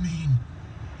 I mean,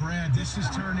 Brad, this is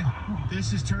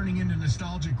turning into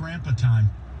nostalgic grandpa time.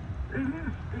 It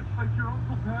is. It's like your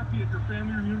Uncle Pappy at your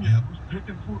family reunion who's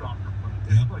picking food off your plate.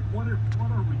 It's like, what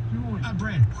are we doing?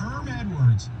 Brad, Herm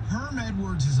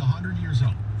Edwards is 100 years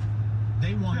old.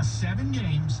 They won 7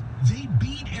 games. They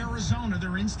beat Arizona,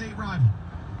 their in-state rival.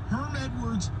 Herm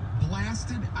Edwards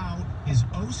blasted out his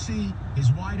OC, his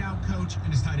wideout coach,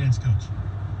 and his tight ends coach.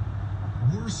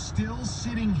 We're still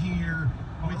sitting here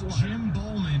with Jim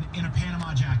Bowman in a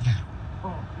Panama Jack hat.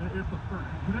 Oh, it's absurd.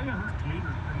 Today I heard Gator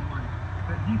saying, like,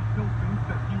 that he still thinks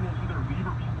that he will either leave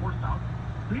or be forced out.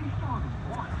 Based on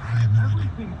what?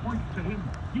 Everything points to him.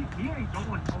 He ain't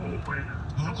going nowhere.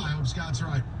 Oh, I hope Scott's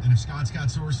right. And if Scott's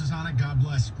got sources on it, God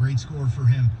bless. Great score for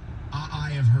him. I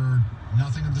have heard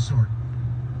nothing of the sort.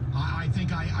 I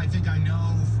think I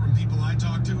know from people I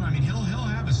talk to. I mean, he'll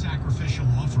have a sacrificial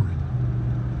offering.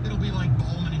 It'll be like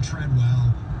Bowman and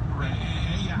Treadwell.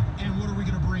 Yeah. And what are we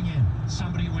going to bring in?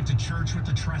 Somebody who went to church with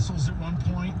the Trestles at one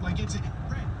point? Like, he's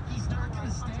not going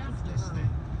to staff this thing.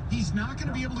 He's not going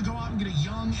to be able to go out and get a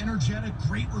young, energetic,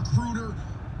 great recruiter.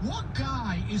 What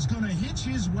guy is going to hitch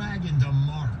his wagon to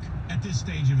Mark at this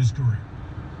stage of his career?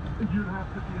 You'd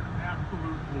have to be an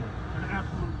absolute fool. An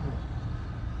absolute fool.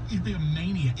 He'd be a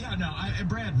maniac. Yeah, no,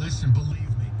 Brad, listen,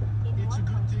 believe me. It's a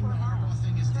good thing the Harbaugh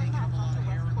thing is taking a lot of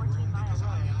air in the room because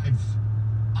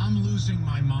I'm losing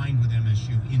my mind with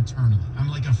MSU internally. I'm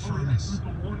like a furnace. It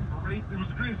was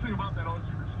the greatest thing about that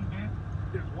LSU receipt game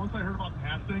is once I heard about the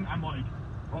hat thing, I'm like,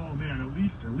 oh man, at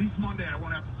least Monday I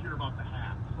won't have to hear about the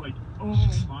hats. Like, oh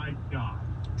my God.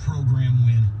 Program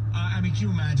win. I mean, can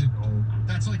you imagine?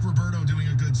 That's like Roberto doing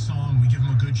a good song. We give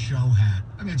him a good show hat.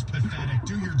 I mean, it's pathetic.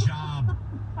 Do your job.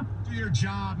 Do your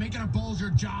job. Make it a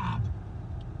Bulger job.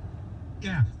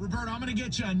 Yeah, Roberto, I'm going to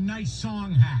get you a nice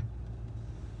song hat.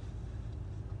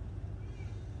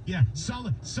 Yeah,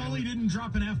 Sully didn't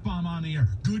drop an F-bomb on the air.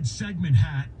 Good segment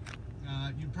hat.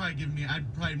 You'd probably give me,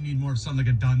 I'd probably need more of something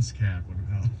like a dunce cap.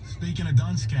 Speaking of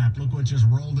dunce cap, look what just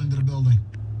rolled into the building.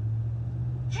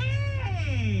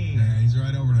 Hey! Yeah, he's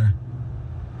right over there.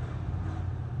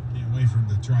 Can't wait for him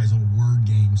to try his little word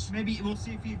games. Maybe we'll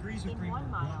see if he agrees with Green.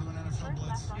 Want to do an NFL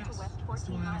blitz? Let's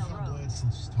do an NFL blitz.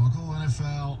 Let's talk a little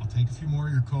NFL. I'll take a few more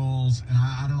of your calls. And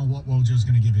I don't know what Wojo's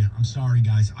going to give you. I'm sorry,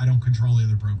 guys. I don't control the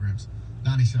other programs.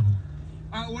 97.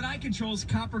 What I control is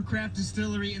Coppercraft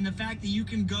Distillery and the fact that you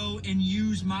can go and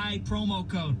use my promo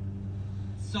code.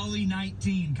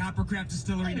 Sully19,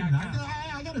 coppercraftdistillery.com.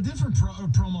 I got a different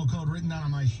promo code written down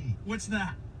on my sheet. What's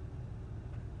that?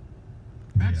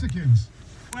 Mexicans.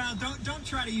 Well, don't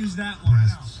try to use that one.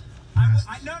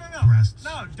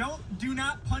 No, do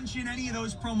not punch in any of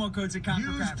those promo codes at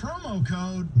Coppercraft. Use promo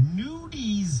code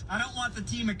nudies. I don't want the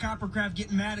team at Coppercraft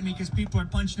getting mad at me because people are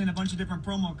punching in a bunch of different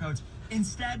promo codes.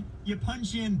 Instead, you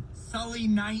punch in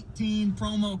Sully19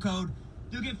 promo code.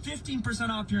 You'll get 15%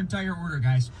 off your entire order,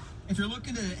 guys. If you're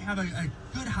looking to have a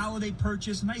good holiday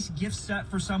purchase, nice gift set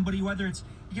for somebody, whether it's,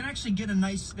 you can actually get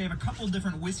they have a couple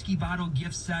different whiskey bottle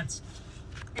gift sets.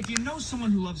 If you know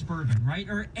someone who loves bourbon, right,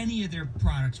 or any of their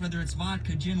products, whether it's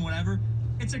vodka, gin, whatever,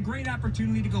 it's a great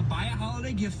opportunity to go buy a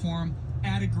holiday gift for them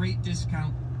at a great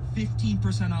discount,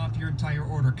 15% off your entire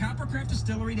order.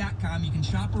 CoppercraftDistillery.com. You can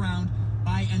shop around,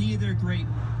 buy any of their great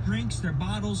drinks, their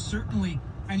bottles, certainly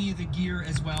any of the gear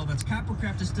as well. That's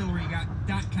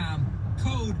CoppercraftDistillery.com.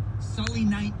 Code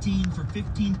Sully19 for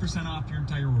 15% off your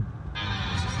entire order.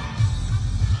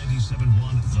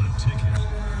 97.1 The Ticket.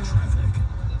 Traffic.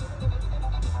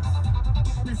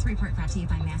 This report brought to you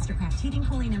by Mastercraft Heating,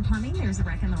 Cooling, and Plumbing. There's a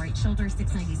wreck on the right shoulder,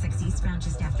 696 eastbound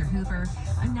just after Hoover.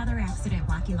 Another accident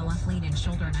blocking the left lane and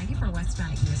shoulder 94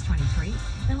 westbound at US 23.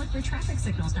 Then look for traffic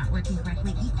signals not working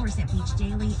correctly. E-course at Beach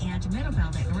Daily and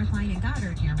Meadowbelt at North Line and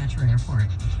Goddard near Metro Airport.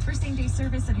 For same-day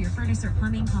service of your furnace or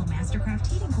plumbing, call Mastercraft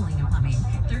Heating, Cooling, and Plumbing.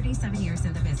 37 years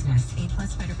in the business. A+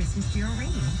 Better Business Bureau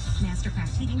rating.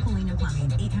 Mastercraft Heating, Cooling, and Plumbing.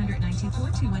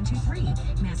 800-924-2123.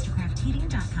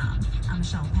 MastercraftHeating.com. I'm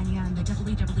Michelle Pena in the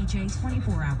WWJ's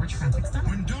 24-hour traffic center.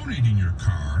 When donating your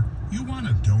car, you want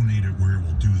to donate it where it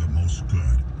will do the most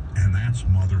good, and that's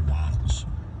Mother Waddles.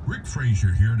 Rick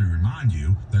Frazier here to remind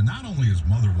you that not only is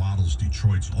Mother Waddles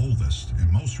Detroit's oldest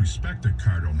and most respected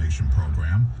car donation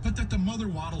program, but that the Mother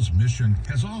Waddles mission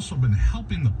has also been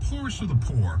helping the poorest of the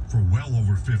poor for well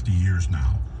over 50 years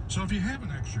now. So if you have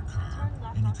an extra car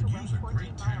and you could use a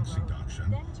great tax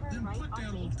deduction, then put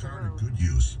that old car to good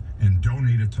use and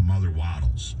donate it to Mother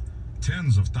Waddles.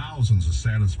 Tens of thousands of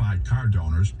satisfied car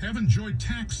donors have enjoyed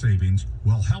tax savings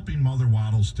while helping Mother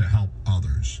Waddles to help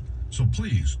others. So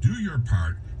please do your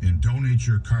part and donate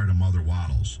your car to Mother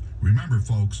Waddles. Remember,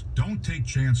 folks, don't take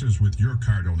chances with your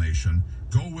car donation.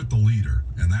 Go with the leader,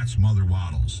 and that's Mother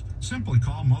Waddles. Simply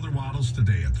call Mother Waddles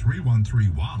today at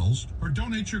 313-WADDLES or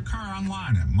donate your car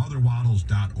online at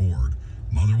motherwaddles.org.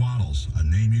 Mother Waddles, a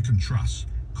name you can trust.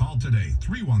 Call today,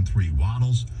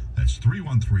 313-WADDLES. That's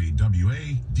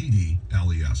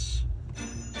 313-WADDLES.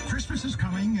 Christmas is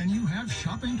coming and you have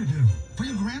shopping to do. For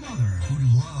your grandmother, who'd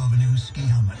love a new ski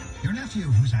helmet. Your nephew,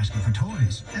 who's asking for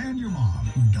toys. And your mom,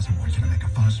 who doesn't want you to make a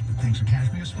fuss but thinks a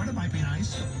cashmere sweater might be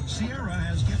nice. Sierra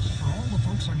has gifts for all the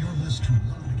folks on your list who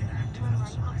love to get active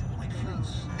outside, like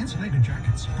fleece, insulated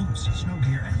jackets, boots, snow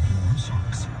gear, and warm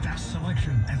socks. Vast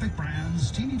selection, epic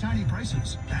brands, teeny tiny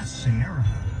prices. That's Sierra.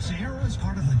 Sierra is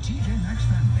part of the TJ Maxx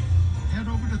family. head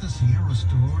over to the Sierra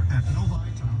store at Novi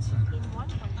Town Center.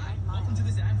 Hi, welcome to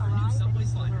this ad for new Subway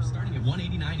sliders starting at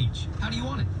 $1.89 each. How do you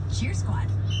want it? Cheer squad.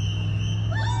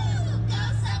 Woo! Go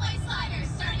Subway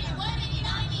sliders starting at $1.89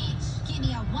 each. Give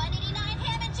me a $1.89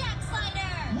 ham and jack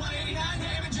slider. $1.89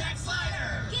 ham and jack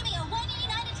slider. Give me a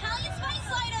 $1.89 Italian spice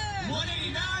slider.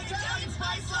 $1.89 Italian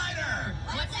spice slider.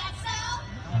 What's that spell?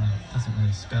 Doesn't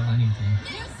really spell anything.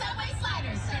 New Subway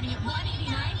sliders starting at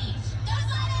 $1.89 each. Go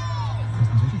sliders!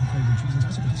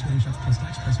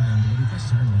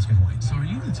 So are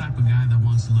you the type of guy that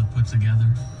wants to look put together,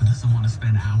 but doesn't want to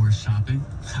spend hours shopping?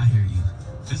 I hear you.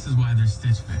 This is why there's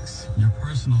Stitch Fix, your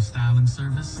personal styling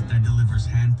service that delivers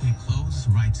hand-picked clothes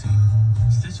right to you.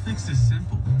 Stitch Fix is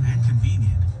simple and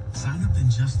convenient. Sign up in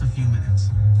just a few minutes.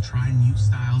 Try new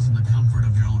styles in the comfort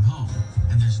of your own home,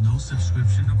 and there's no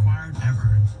subscription required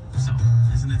ever. So,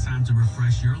 isn't it time to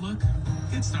refresh your look?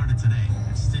 Get started today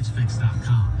at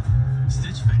StitchFix.com.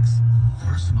 Stitch Fix,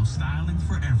 personal styling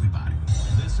for everybody.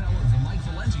 This hour of the Mike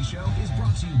Valenti Show is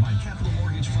brought to you by Capital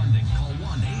Mortgage Funding. Call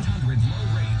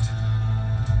 1-800-LOW-RATE.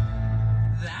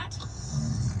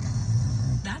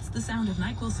 That's the sound of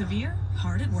NyQuil Severe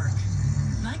hard at work.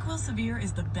 NyQuil Severe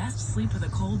is the best sleep with a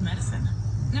cold medicine.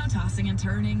 No tossing and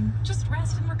turning, just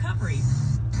rest and recovery.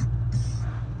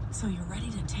 So you're ready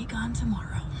to take on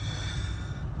tomorrow.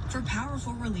 For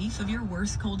powerful relief of your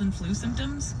worst cold and flu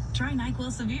symptoms, try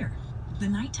NyQuil Severe. The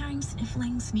nighttime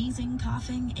sniffling, sneezing,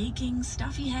 coughing, aching,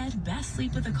 stuffy head, best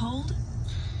sleep with a cold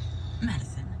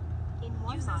medicine.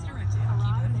 Use as directed. Keep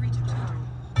out of reach of children.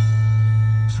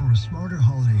 For a smarter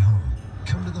holiday home,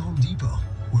 come to the Home Depot,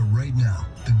 where right now,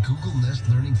 the Google Nest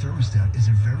Learning Thermostat is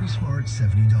a very smart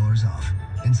 $70 off.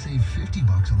 And save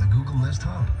 $50 on the Google Nest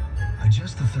Hub.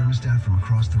 Adjust the thermostat from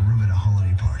across the room at a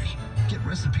holiday party. Get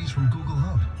recipes from Google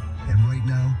Hub. And right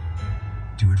now,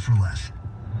 do it for less.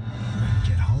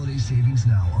 Get holiday savings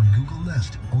now on Google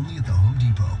Nest, only at the Home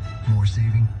Depot. More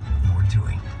saving, more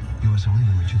doing. U.S. only,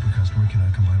 limit per customer,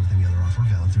 cannot combine with any other offer,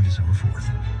 valid through December 4th.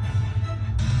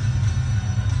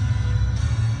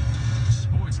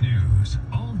 Sports news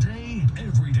all day,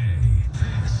 every day.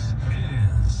 This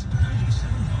is 97.1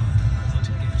 The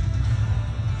Ticket.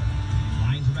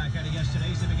 Lions were back at it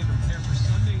yesterday, so they begin to prepare for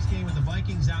Sunday's game with the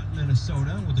Vikings out in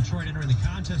Minnesota, with Detroit entering the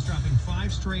contest, dropping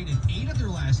 5 straight and 8 of their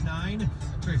last 9.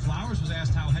 Trey Flowers was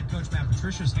asked how head coach Matt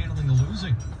Patricia is handling the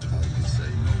losing. I can say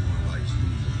no one likes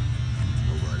losing.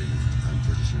 Nobody, I'm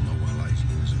pretty sure no one likes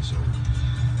losing, so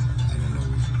I don't know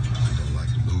if I don't like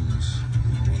to lose.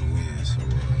 We want to win, so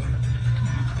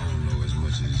I don't know as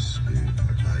much as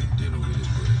I dealing with it,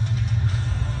 but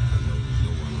no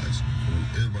one likes.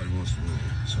 Everybody wants to win,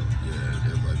 so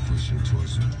yeah, everybody pushing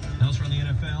towards it. Elsewhere in the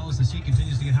NFL, as the seat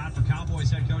continues to get hot for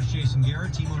Cowboys head coach Jason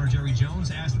Garrett, team owner Jerry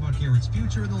Jones asked about Garrett's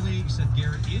future in the league, said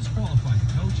Garrett is qualified to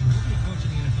coach and will be a coach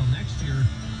in the NFL next year,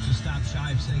 to stop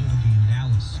shy of saying it would be in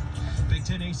Dallas. Big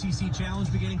Ten ACC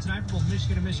Challenge beginning tonight for both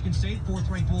Michigan and Michigan State.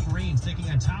 4th-ranked Wolverines taking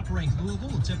on top-ranked Louisville.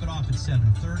 We'll tip it off at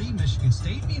 7:30. Michigan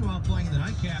State, meanwhile, playing in the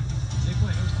nightcap. They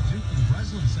play host to Duke in the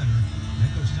Breslin Center.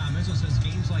 Head coach Tom Izzo says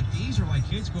games like these are why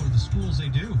kids go to the schools they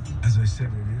do. As I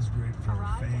said, it is great for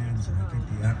our fans, and I think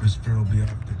the atmosphere will be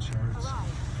off the charts.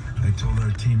 I told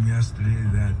our team yesterday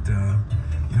that,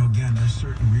 again, there's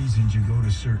certain reasons you go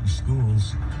to certain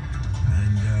schools,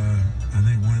 and I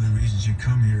think one of the reasons you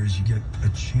come here is you get a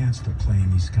chance to play in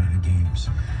these kind of games.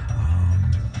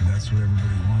 And that's what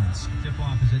everybody wants.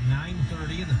 Tip-off is at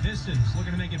 9:30, and the Pistons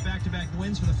looking to make it back-to-back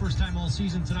wins for the first time all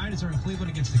season tonight as they're in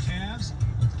Cleveland against the Cavs.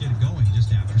 Let's get it going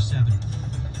just after 7.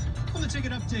 On the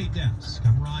Ticket Update Desk,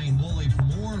 I'm Ryan Woolley. For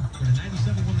more, go to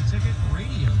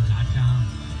 971theticket.radio.com.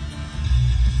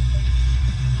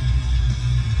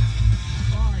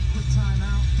 All right, quick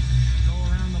timeout. Go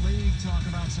around the league, talk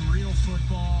about some real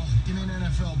football. Give me an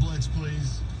NFL blitz,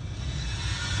 please.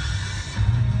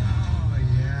 Oh,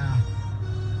 yeah.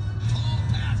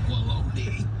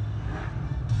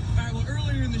 All right, well,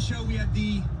 earlier in the show, we had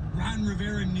the Ron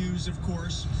Rivera news, of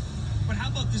course. But how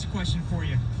about this question for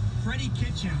you? Freddie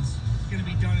Kitchens is going to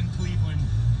be done in Cleveland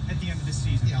at the end of the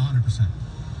season. Yeah, 100%.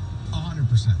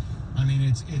 100%. I mean,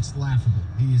 it's laughable.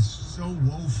 He is so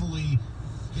woefully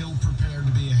ill-prepared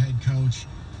to be a head coach.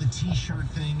 The T-shirt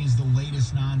thing is the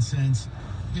latest nonsense.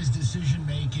 His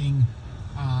decision-making,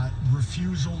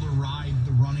 refusal to ride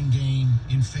the running game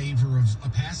in favor of a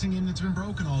passing game that's been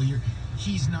broken all year.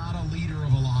 He's not a leader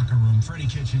of a locker room. Freddie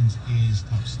Kitchens is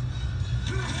toast.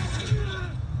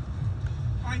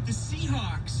 All right, the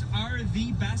Seahawks are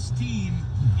the best team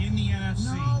in the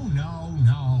NFC.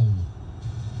 No.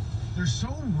 They're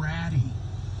so ratty.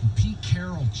 Pete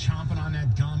Carroll chomping on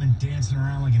that gum and dancing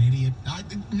around like an idiot.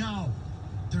 No,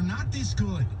 they're not this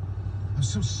good. I'm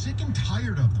so sick and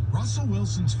tired of them. Russell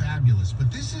Wilson's fabulous,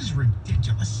 but this is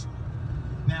ridiculous.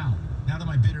 Now that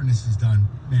my bitterness is done,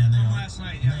 man,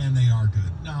 they are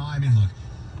good. No, I mean,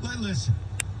 look, listen.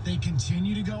 They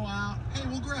continue to go out. Hey,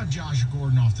 we'll grab Josh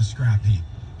Gordon off the scrap heap.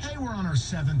 Hey, we're on our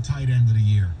 7th tight end of the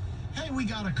year. Hey, we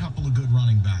got a couple of good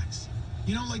running backs.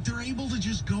 You know, like they're able to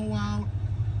just go out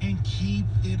and keep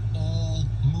it all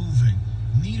moving.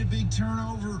 Need a big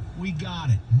turnover? We got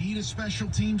it. Need a special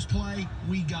teams play?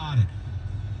 We got it.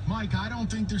 Mike, I don't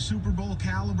think they're Super Bowl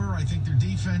caliber. I think their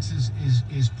defense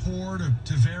is poor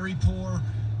to very poor.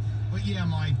 But yeah,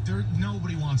 Mike,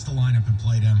 nobody wants to line up and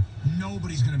play them.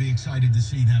 Nobody's going to be excited to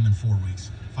see them in 4 weeks,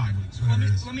 5 weeks, whatever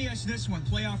it is. Let me ask you this one,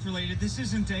 playoff related. This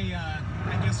isn't I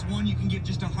guess one you can give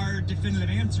just a hard, definitive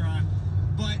answer on,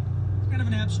 but kind of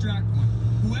an abstract one.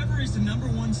 Whoever is the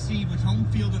 #1 seed with home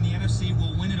field in the NFC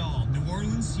will win it all. New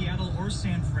Orleans, Seattle, or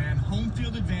San Fran. Home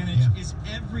field advantage is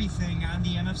everything on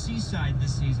the NFC side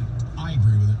this season. I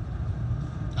agree with it.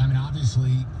 I mean,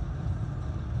 obviously,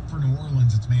 for New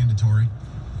Orleans, it's mandatory.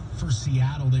 For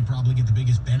Seattle, they probably get the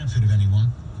biggest benefit of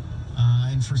anyone.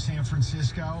 And for San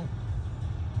Francisco,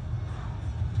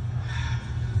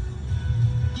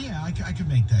 yeah, I could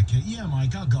make that case. Yeah,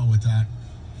 Mike, I'll go with that.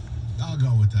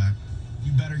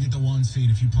 You better get the 1 seed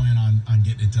if you plan on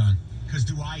getting it done. Because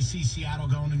do I see Seattle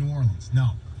going to New Orleans?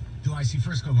 No. Do I see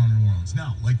Frisco going to New Orleans?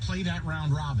 No. Like, play that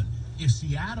round robin. If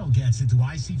Seattle gets it, do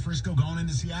I see Frisco going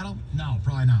into Seattle? No,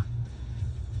 probably not.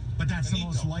 But that's the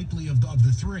most likely of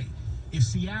the three. If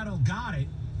Seattle got it,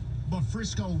 but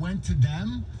Frisco went to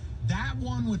them, that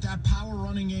one with that power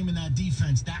running game and that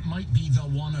defense, that might be the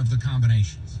one of the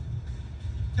combinations.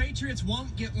 Patriots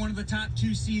won't get one of the top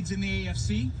 2 seeds in the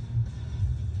AFC.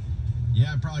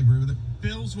 Yeah, I probably agree with it.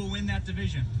 Bills will win that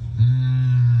division.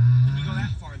 Can you go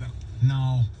that far, though?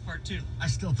 No. Part 2. I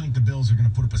still think the Bills are going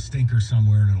to put up a stinker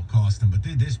somewhere and it'll cost them. But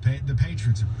the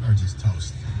Patriots are just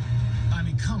toast. I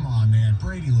mean, come on, man.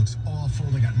 Brady looks awful.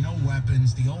 They got no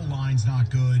weapons. The O-line's not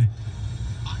good.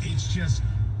 It's just,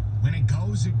 when it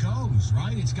goes,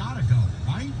 right? It's got to go,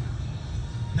 right?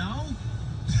 No?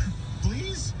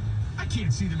 Please? I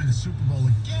can't see them in the Super Bowl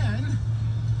again.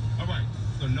 All right,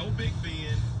 so no Big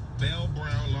Ben, Bell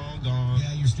Brown, long gone.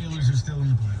 Yeah, your Steelers are still in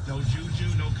the playoffs. No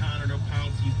Juju, no Connor, no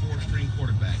Pouncey, 4th-string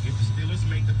quarterback. If the Steelers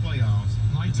make the playoffs,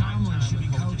 Mike Tomlin should be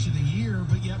coach of the year,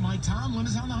 but yet Mike Tomlin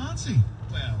is on the hot seat.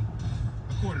 Well,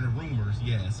 according to rumors,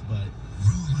 yes, but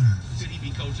should he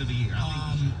be coach of the year?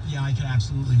 Yeah, I could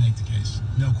absolutely make the case.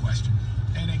 No question.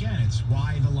 And again, it's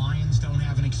why the Lions don't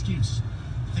have an excuse.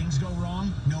 Things go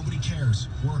wrong, nobody cares.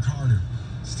 Work harder.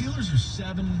 Steelers are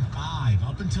 7-5.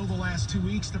 Up until the last 2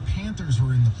 weeks, the Panthers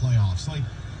were in the playoffs. Like,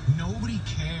 nobody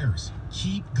cares.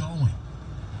 Keep going.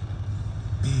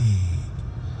 Big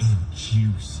and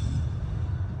juicy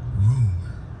rumors.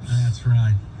 That's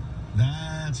right.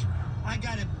 I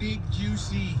got a big,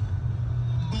 juicy,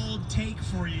 bold take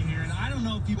for you here, and I don't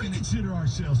know if you can consider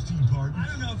ourselves team partners.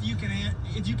 I don't know if you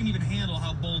can even handle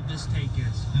how bold this take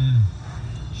is.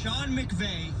 Sean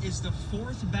McVay is the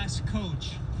 4th best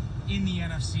coach in the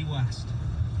NFC West.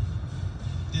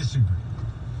 Disagree.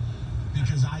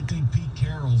 Because I think Pete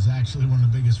Carroll's actually one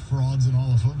of the biggest frauds in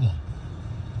all of football.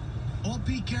 All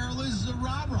Pete Carroll is a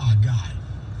rah-rah guy.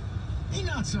 He's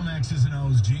not some X's and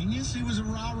O's genius. He was a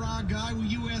rah-rah guy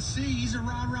with USC. He's a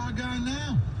rah-rah guy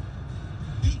now.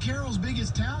 Pete Carroll's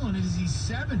biggest talent is he's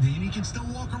 70 and he can still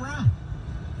walk around.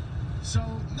 So,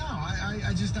 no,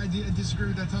 I disagree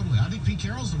with that totally. I think Pete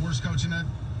Carroll's the worst coach in that.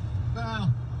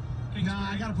 Well,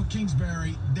 I got to put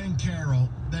Kingsbury, then Carroll,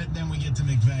 then we get to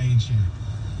McVay and Shannon.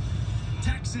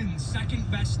 Texans,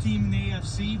 2nd best team in the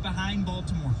AFC behind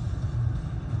Baltimore.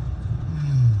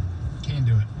 Can't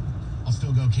do it. I'll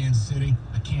still go Kansas City.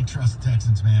 I can't trust the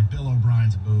Texans, man. Bill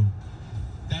O'Brien's a boob.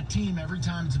 That team, every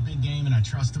time it's a big game and I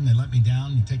trust them, they let me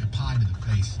down. You take a pie to the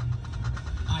face.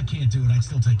 I can't do it. I'd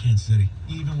still take Kansas City,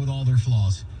 even with all their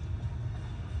flaws.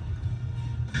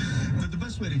 The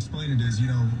best way to explain it is,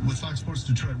 with Fox Sports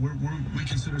Detroit, we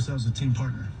consider ourselves a team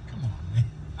partner. Come on, man.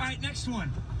 All right, next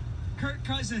one. Kirk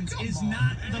Cousins is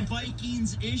not the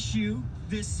Vikings' issue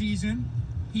this season.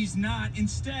 He's not.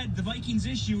 Instead, the Vikings'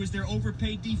 issue is their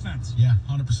overpaid defense. Yeah,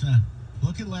 100%.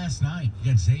 Look at last night.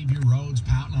 You got Xavier Rhodes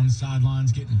pouting on the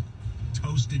sidelines, getting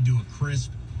toasted to a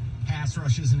crisp. Pass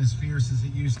rush isn't as fierce as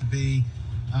it used to be.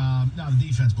 No, the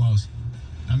defense blows.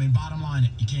 I mean, bottom line,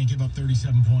 you can't give up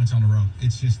 37 points on the road.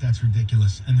 It's just, that's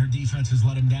ridiculous. And their defense has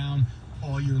let them down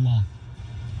all year long.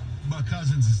 But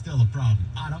Cousins is still a problem.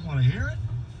 I don't want to hear it.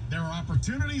 There were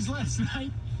opportunities last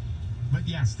night. But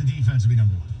yes, the defense will be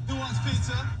number 1. Who wants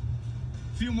pizza?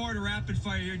 A few more to rapid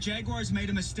fire here. Jaguars made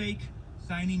a mistake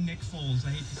signing Nick Foles.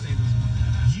 I hate to say this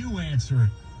one. You answer it.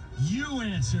 You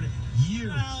answered it. You.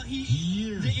 Well,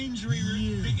 the injury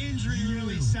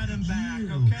really You. set him back,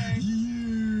 You. okay?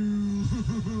 You.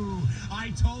 I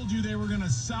told you they were going to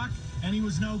suck, and he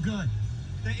was no good.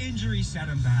 The injury set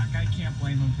him back. I can't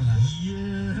blame him for that.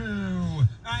 You.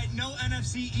 All right, no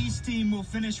NFC East team will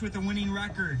finish with a winning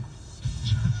record.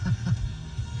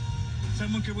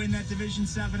 Someone could win that division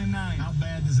 7-9. How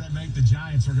bad does that make the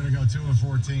Giants are going to go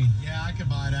 2-14? Yeah, I could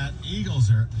buy that.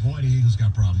 Boy, the Eagles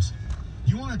got problems.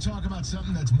 You want to talk about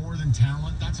something that's more than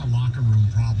talent? That's a locker room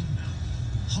problem now.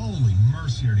 Holy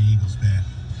mercy, are the Eagles bad.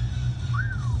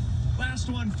 Last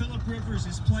one, Phillip Rivers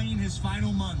is playing his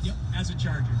final month as a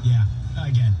Charger. Yeah,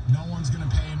 again, no one's going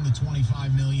to pay him the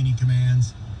 $25 million he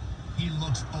commands. He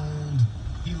looks old.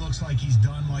 He looks like he's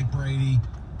done like Brady.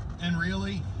 And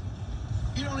really,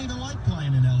 he don't even like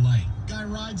playing in L.A. Guy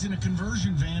rides in a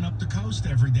conversion van up the coast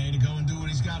every day to go and do what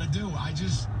he's got to do.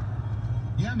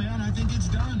 Yeah, man, I think it's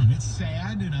done, and it's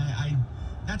sad, and I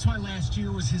that's why last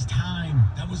year was his time.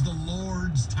 That was the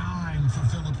Lord's time for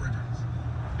Phillip Rivers,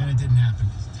 and it didn't happen.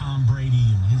 Tom Brady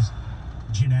and his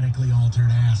genetically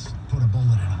altered ass put a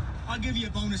bullet in him. I'll give you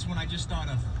a bonus one I just thought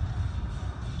of.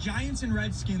 Giants and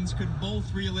Redskins could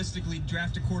both realistically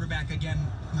draft a quarterback again.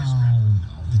 No,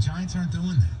 the Giants aren't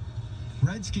doing that.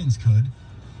 Redskins could.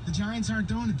 The Giants aren't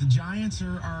doing it. The Giants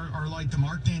are like the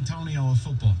Mark D'Antonio of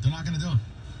football. They're not going to do it.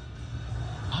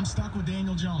 I'm stuck with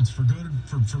Daniel Jones for good,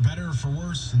 for better, for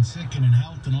worse, and sick and in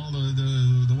health and all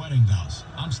the wedding vows.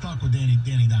 I'm stuck with Danny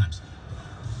Dimes.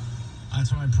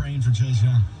 That's why I'm praying for Chase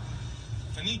Young.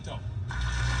 Finito.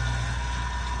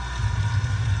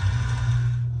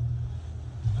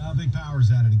 Big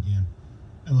Power's at it again.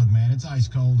 Hey, look, man, it's ice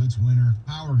cold. It's winter.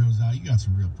 Power goes out. You got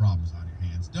some real problems on your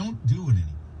hands. Don't do it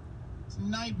anymore. It's a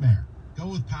nightmare. Go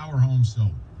with Power Home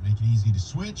Solar. Make it easy to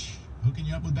switch, hooking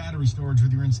you up with battery storage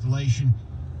with your installation.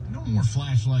 No more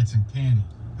flashlights and candles.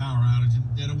 Power outage in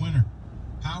the dead of winter.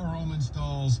 Power Home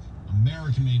installs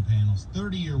American-made panels,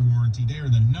 30-year warranty. They are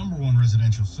the #1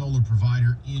 residential solar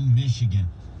provider in Michigan.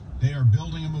 They are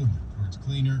building a movement towards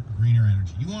cleaner, greener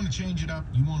energy. You want to change it up.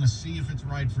 You want to see if it's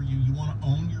right for you. You want to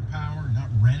own your power, not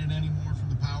rent it anymore from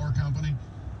the power company.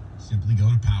 Simply go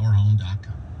to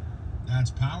powerhome.com.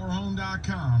 That's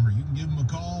powerhome.com, or you can give them a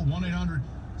call,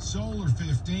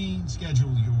 1-800-SOLAR-15.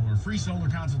 Schedule your free solar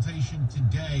consultation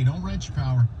today. Don't rent your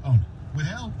power. Own it. With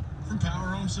help from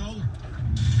Power Home Solar.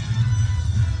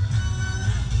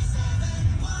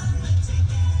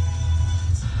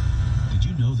 Did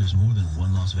you know there's more than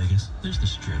one Las Vegas? There's the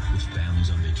Strip with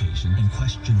families on vacation and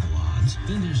questionable odds.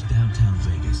 Then there's downtown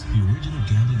Vegas, the original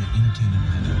gambling and entertainment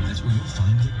mecca. That's where you'll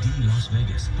find the D Las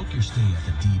Vegas. Book your stay at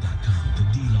thed.com. The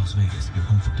D Las Vegas, your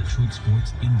home for Detroit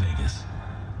sports in Vegas.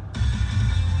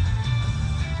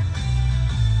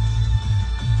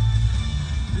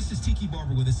 This is Tiki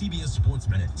Barber with a CBS Sports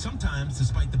Minute. Sometimes,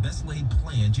 despite the best laid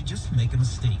plans, you just make a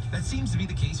mistake. That seems to be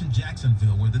the case in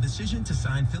Jacksonville, where the decision to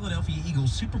sign Philadelphia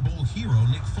Eagles Super Bowl hero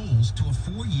Nick Foles to a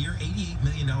 4-year, $88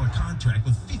 million contract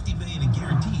with $50 million in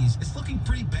guarantees is looking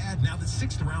pretty bad now that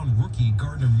 6th-round rookie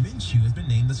Gardner Minshew has been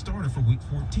named the starter for Week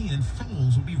 14, and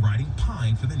Foles will be riding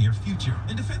pine for the near future.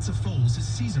 In defense of Foles, his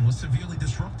season was severely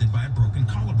disrupted by a broken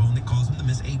collarbone that caused him to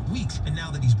miss 8 weeks, and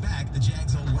now that he's back, the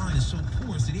Jags' O-line is so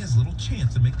porous that he has little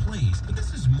chance to make plays. But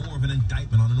this is more of an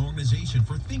indictment on an organization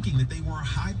for thinking that they were a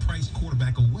high-priced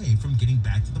quarterback away from getting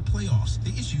back to the playoffs.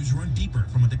 The issues run deeper,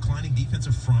 from a declining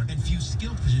defensive front and few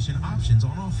skill position options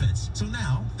on offense. So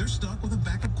now they're stuck with a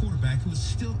backup quarterback who is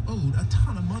still owed a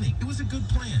ton of money. It was a good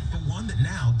plan, but one that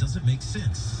now doesn't make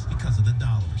sense because of the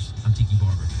dollars. I'm Tiki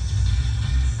Barber.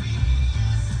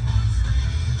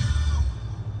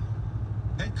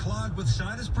 Head clogged with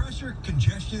sinus pressure,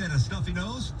 congestion, and a stuffy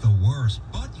nose? The worst.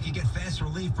 But you can get fast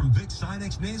relief from Vicks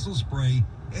Sinex nasal spray.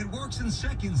 It works in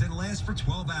seconds and lasts for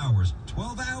 12 hours.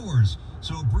 12 hours!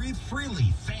 So breathe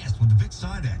freely, fast with Vicks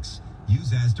Sinex.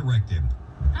 Use as directed.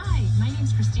 Hi, my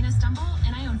name's Christina Stumble,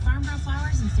 and I own Farm Grow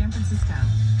Flowers in San Francisco.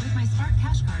 With my Spark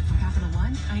Cash Card from Capital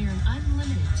One, I earn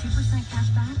unlimited 2% cash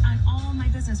back on all my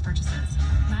business purchases.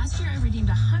 Last year, I redeemed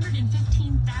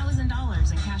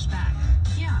 $115,000 in cash back.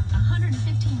 Yeah,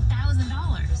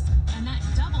 $115,000. And that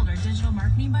doubled our digital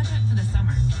marketing budget for the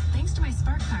summer. Thanks to my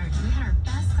Spark Card, we had our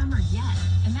best summer yet.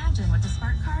 Imagine what the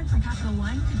Spark Card from Capital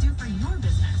One could do for your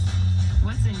business.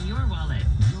 What's in your wallet?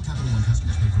 Real Capital One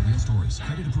customers pay for real stories.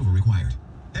 Credit approval required.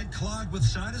 Head clogged with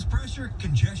sinus pressure,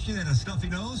 congestion, and a stuffy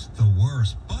nose? The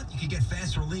worst. But you can get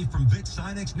fast relief from Vicks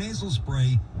Sinex nasal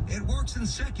spray. It works in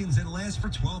seconds and lasts for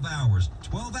 12 hours.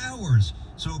 12 hours!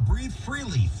 So breathe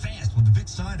freely, fast with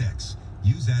Vicks Sinex.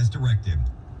 Use as directed.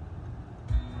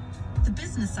 The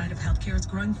business side of healthcare is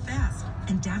growing fast,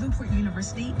 and Davenport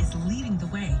University is leading the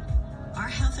way. Our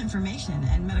health information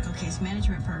and medical case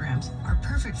management programs are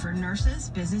perfect for nurses,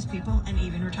 business people, and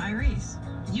even retirees.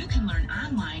 You can learn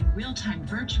online, real-time,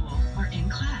 virtual, or in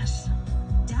class.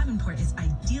 Davenport is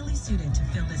ideally suited to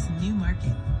fill this new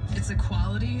market. It's a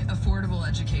quality, affordable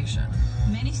education.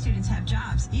 Many students have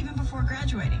jobs even before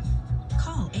graduating.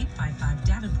 Call 855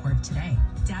 Davenport today.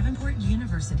 Davenport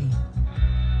University.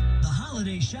 The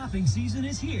holiday shopping season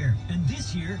is here, and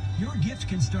this year, your gift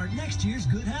can start next year's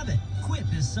good habit. Quip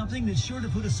is something that's sure to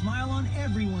put a smile on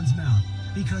everyone's mouth,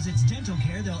 because it's dental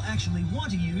care they'll actually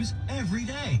want to use every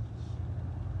day.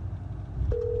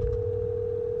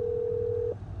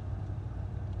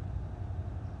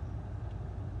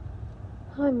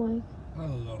 Hi, Mike.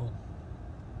 Hello.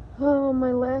 Oh,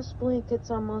 my last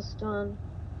blanket's almost done.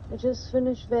 I just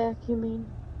finished vacuuming.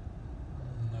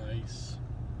 Nice.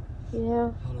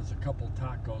 Yeah, How does a couple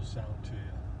tacos sound to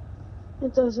you?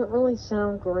 it doesn't really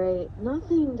sound great.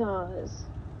 Nothing does.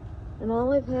 And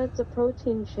all I've had's a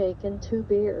protein shake and 2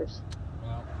 beers.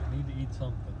 Well, you need to eat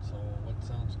something, so what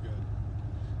sounds good?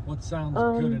 What sounds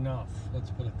good enough?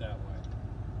 Let's put it that way.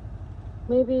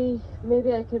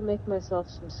 Maybe I could make myself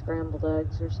some scrambled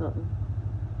eggs or something.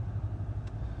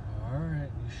 Alright,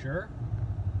 you sure?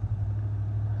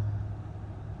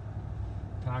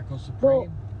 Taco Supreme? Well,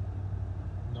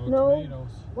 no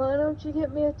tomatoes. Why don't you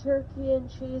get me a turkey and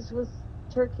cheese with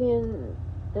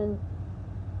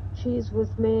cheese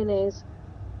with mayonnaise?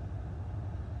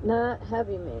 Not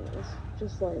heavy mayonnaise,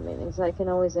 just light mayonnaise. I can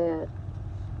always add.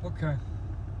 Okay.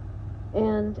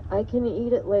 And I can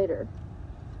eat it later.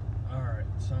 Alright,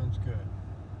 sounds good.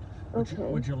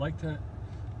 Would you like to?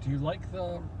 Do you like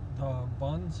the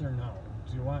buns or no?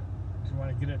 Do you want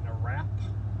to get it in a wrap?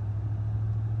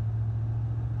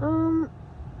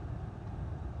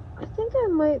 I think I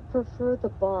might prefer the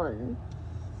bun.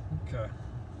 Okay.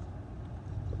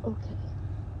 Okay.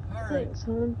 All right. Thanks,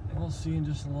 hon. We'll see you in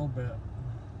just a little bit.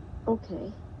 Okay. All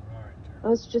right, dear. I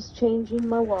was just changing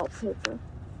my wallpaper.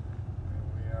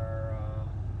 We are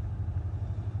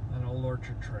on Old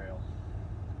Orchard Trail.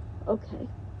 Okay.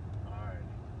 All right.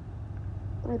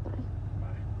 Bye-bye.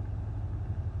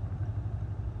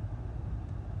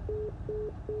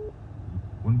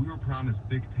 When we were promised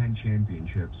Big Ten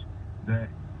championships, that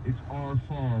it's our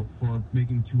fault for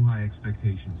making too high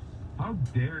expectations. How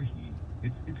dare he?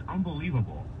 It's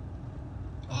unbelievable.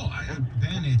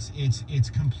 Ben, it's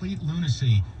complete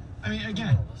lunacy. I mean,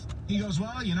 again, he goes,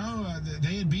 well, you know,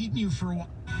 they had beaten you for a while.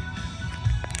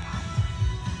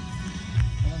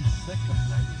 I'm sick of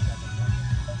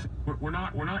 97. We're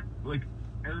not like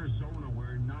Arizona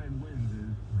where 9 wins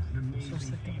is an amazing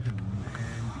season and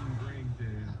being ranked is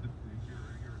you're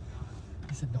a god.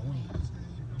 He's annoying.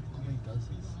 All he does is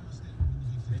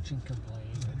bitch and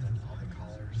complain, and then all the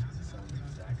callers sound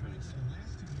exactly the same.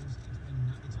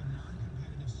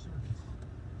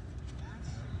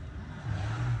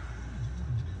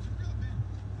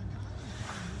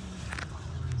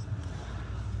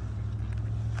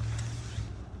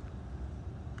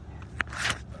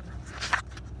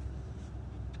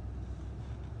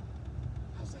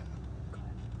 How's that?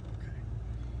 Okay.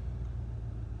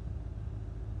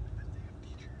 I bet they have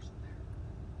teachers in there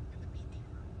in the PT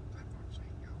room. Platforms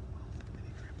hanging out, and they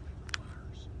trampoline with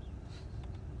bars.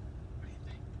 What do you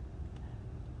think?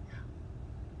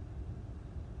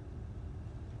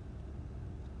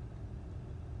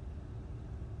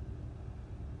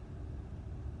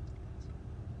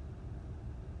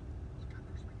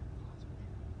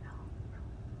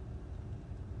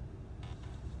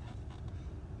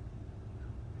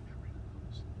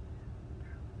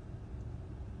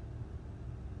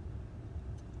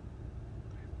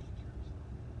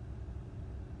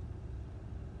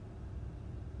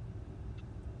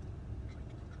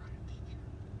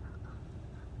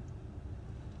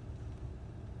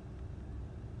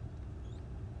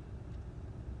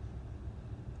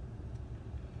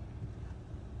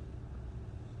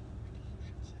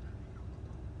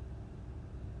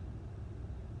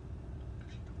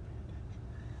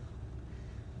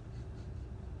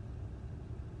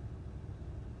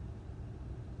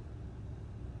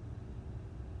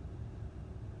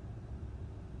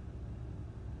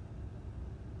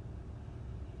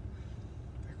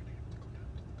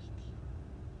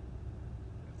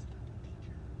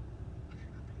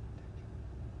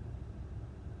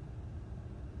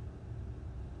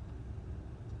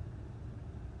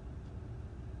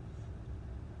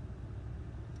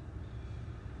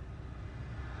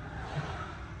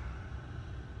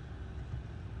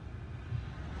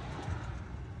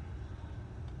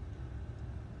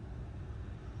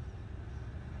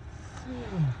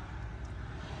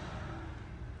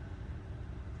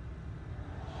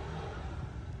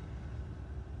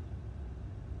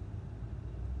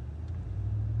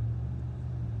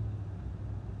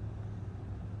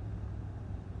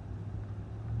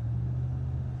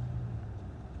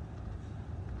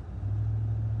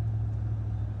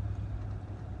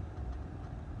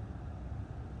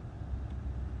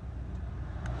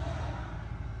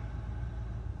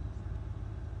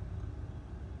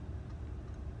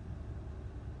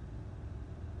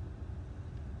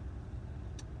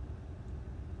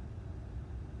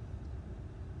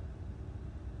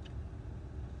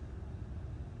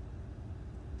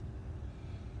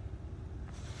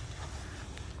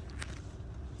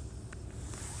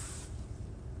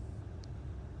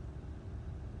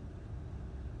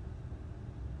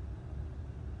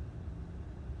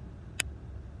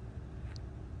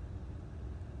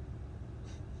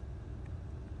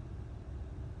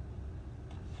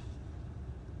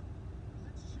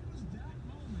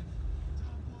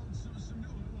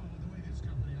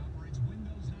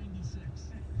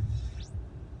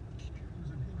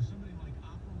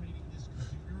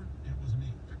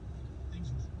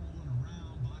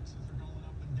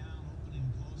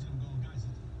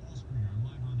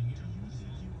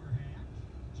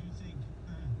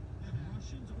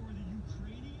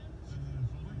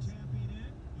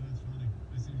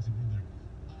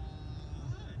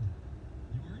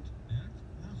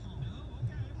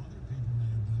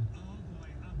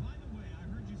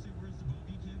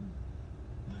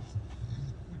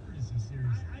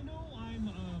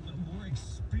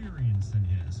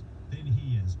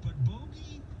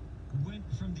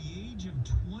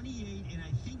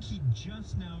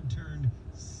 just now turned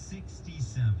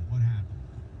 67. What happened?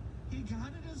 He got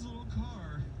in his little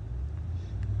car,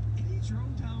 and he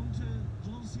drove down to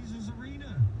Little Caesars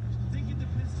Arena, thinking the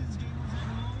Pistons game was at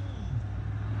home.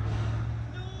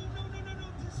 No.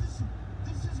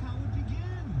 This is how it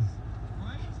begins,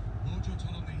 right? Mojo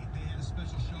told me they had a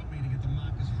special show meeting at the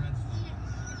Marcus Red Flag.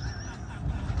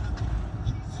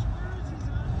 He swears he's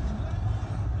on his way.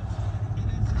 And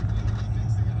then some big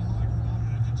thinks they got a live remote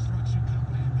at a construction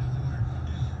company in Delaware.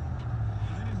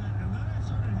 And then I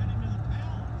started heading to the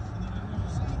Pal, and then I went to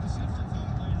see the Simpsons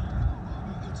all play there. Oh,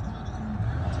 Bobby, it's called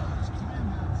Umberto's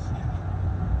Canvas.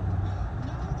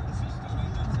 No, this is the way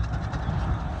that's it.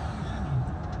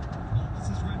 Well, this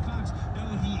is Red Fox. No,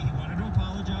 he wanted to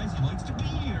apologize. He likes to be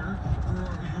here for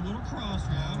your little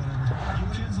crosswalk. You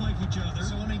kids like each other.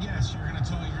 So let me guess, you're gonna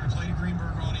play the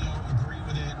Greenberg audio, agree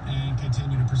with it, and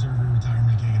continue to preserve your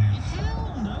retirement cake and ham.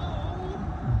 Hell no!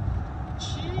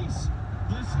 Jeez.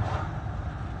 Listen.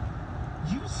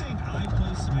 You think I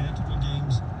play semantical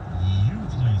games? You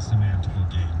play semantical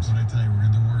games. What I tell you, we're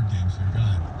gonna do word games here. Go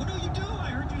ahead. Well, no, you do.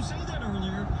 I heard you say that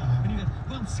earlier. And you go,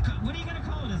 well, what are you gonna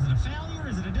call it? Is it a failure?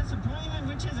 Is it a disappointment?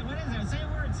 Which is it? What is it? Say a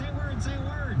word, say a word, say a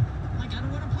word. Like, I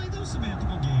don't want to play those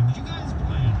semantical games. You guys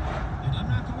play it. And I'm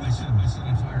not going to. I said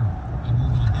I'd fire him. I'd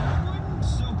move on. And I wouldn't.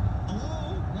 So,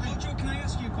 hello? Right. Mojo, can I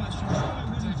ask you a question? No, I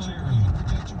wouldn't fire you. you.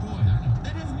 Protect your boy. I know.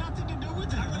 That has nothing to do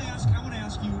with it. I want to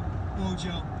ask you,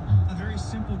 Mojo, a very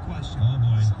simple question. Oh,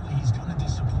 boy. He's gonna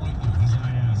disappoint you. He's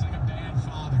like a bad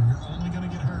father. You're only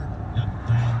gonna get hurt. Yep.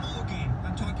 Bowl game.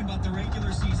 I'm talking about the regular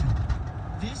season.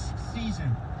 This season,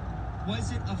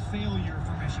 was it a failure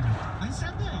for Michigan? I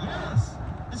said that, yes.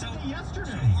 I said that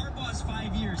yesterday. So Harbaugh's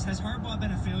 5 years. Has Harbaugh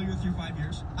been a failure through 5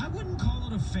 years? I wouldn't call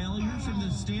it a failure from the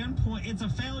standpoint. It's a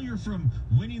failure from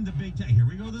winning the Big Ten. Here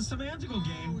we go, the semantical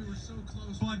game. We were so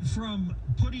close. But from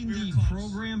putting the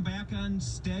program back on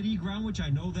steady ground, which I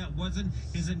know that wasn't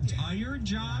his entire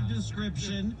job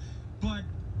description, but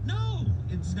no,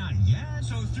 it's not yet.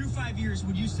 So through 5 years,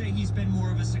 would you say he's been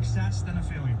more of a success than a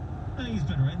failure? I think he's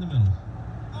been right in the middle.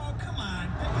 Oh, come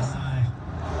on. Pick a side.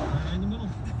 Right in the middle.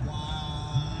 Wow.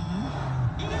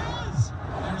 He is.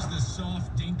 There's the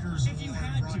soft dinkers. If you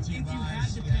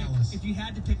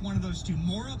had to pick one of those two,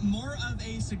 more of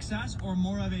a success or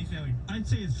more of a failure? I'd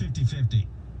say it's 50-50.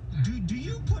 Do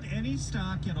you put any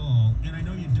stock at all, and I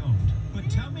know you don't, but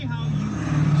tell me how you,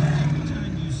 every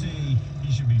time you say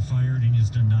he should be fired and he's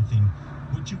done nothing,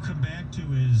 what you come back to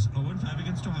is 0-5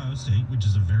 against Ohio State, which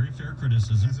is a very fair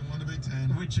criticism. Hasn't won the Big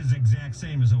Ten. Which is exact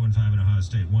same as 0-5 in Ohio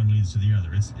State. One leads to the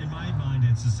other. It's, in my mind,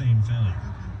 it's the same failure.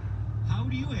 How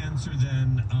do you answer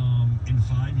then, in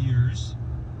 5 years,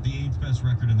 the 8th best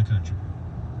record in the country?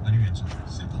 How do you answer?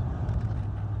 Simple.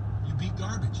 You beat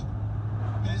garbage.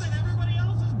 Well, then everybody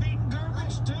else is beating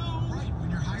garbage too. Right. When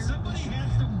you're hired, somebody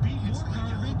has to beat more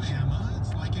garbage. Alabama.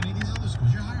 It's like any of these other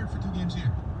schools. You're hired for 2 games a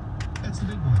year. That's the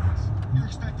big boy race. You're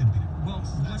expected to beat it. Well,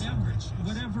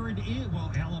 whatever it is.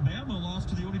 Well, Alabama lost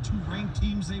to the only 2 ranked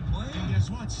teams they played. And guess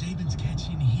what? Saban's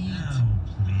catching heat. Oh,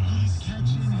 please. He's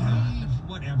catching heat.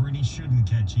 Whatever, and he shouldn't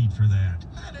catch heat for that.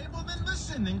 Well, then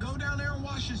listen. Then go down there and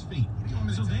wash his feet. What do you want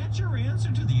me to So say? that's your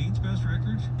answer to the 8th best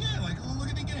record? Yeah, like, look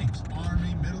at the games.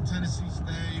 Army, Middle Tennessee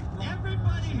State.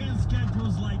 Everybody has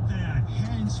schedules like that.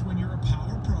 Hence, when you're a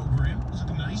power program, it's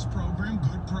a nice program,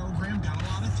 good program, got a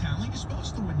lot of talent, you're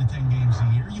supposed to win the 10 games a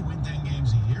year. You win 10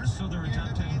 games a year. So they're a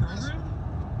top 10 program?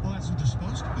 Well, that's what they're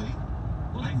supposed to be.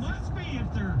 Well, they must be if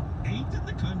they're 8th in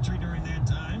the country during that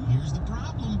time. Here's the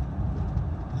problem.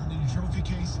 Not in your trophy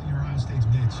case and your Ohio State's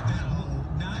bitch.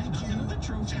 Nothing of the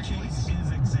trophy case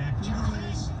is exactly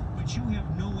right. But you have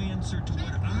no answer to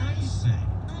what I say.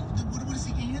 What is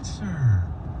the answer?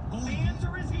 The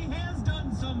answer is he has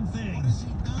done something. What has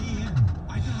he done?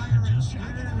 I can hire a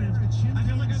I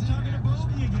feel like I'm talking to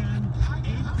Bogey again.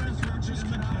 8th best record in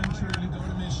the country. To go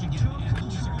to Michigan. Took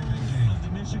control of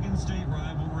the Michigan State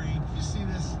rivalry. You see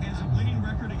this? Has a winning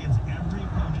record against every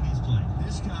opponent he's played.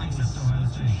 This guy except is Ohio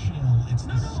such a State. shill. It's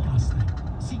disgusting.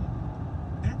 See,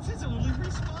 that's his only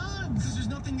response. Because there's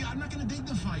nothing. I'm not going to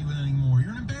dignify you anymore.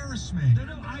 You're an embarrassment.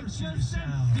 No, I just said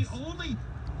the only.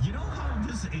 You know how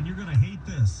this, and you're going to hate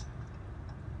this,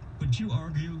 but you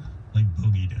argue like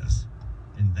Bogey does,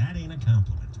 and that ain't a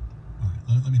compliment. All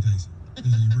right, let me tell you something.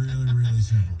 This is really, really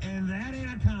simple. And that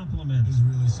ain't a compliment. This is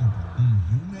really simple.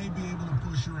 You may be able to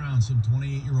push around some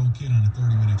 28-year-old kid on a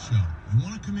 30-minute show. You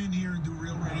want to come in here and do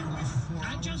real radio with me for 4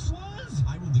 hours? I just was.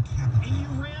 I will decapitate And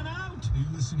you ran out. You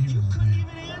listen here, You old couldn't man.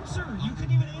 even answer. You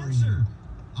couldn't even answer.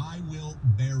 I will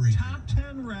bury Top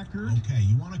 10 record. Okay,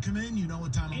 you want to come in? You know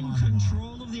what time I'm on. In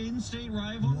control of the in-state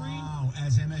rivalry. Wow,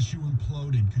 as MSU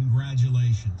imploded.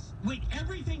 Congratulations. Wait,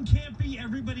 everything can't be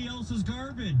everybody else's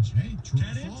garbage. Hey, true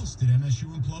or false? Did MSU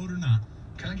implode or not?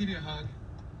 Can I give you a hug?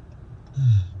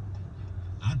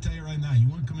 I'll tell you right now, you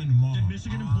want to come in tomorrow. Did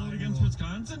Michigan implode against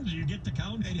Wisconsin? Do you get to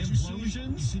count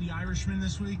implosions? You see the Irishman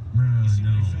this week? You see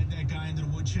when he fed that guy into the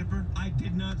wood chipper? I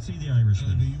did not see the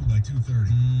Irishman. Do you by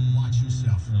 2:30. Watch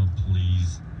yourself. Oh,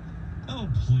 please. Oh,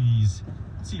 please.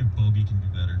 Let's see if Bogey can do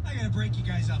better. I gotta break you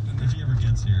guys up if he ever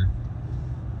gets here.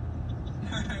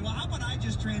 All right, well, how about I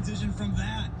just transition from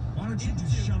that? Why don't you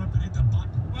just shut up and hit the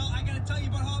button? Well, I gotta tell you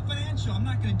about Hall Financial. I'm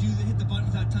not gonna hit the button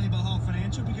without telling you about Hall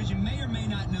Financial because you may or may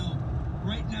not know.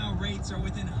 Right now, rates are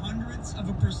within hundredths of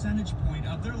a percentage point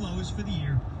of their lows for the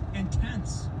year and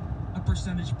tenths a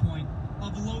percentage point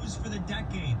of lows for the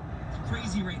decade. It's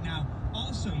crazy right now.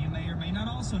 Also, you may or may not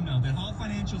also know that Hall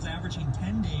Financial is averaging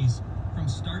 10 days from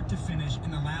start to finish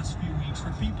in the last few weeks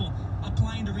for people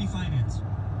applying to refinance.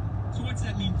 So what's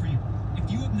that mean for you? If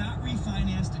you have not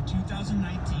refinanced in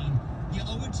 2019, you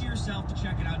owe it to yourself to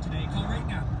check it out today. Call right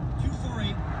now,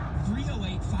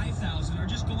 248-308-5000, or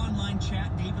just go online,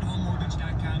 chat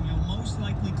davidhallmortgage.com. You'll most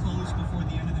likely close before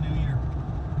the end of the new year.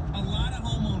 A lot of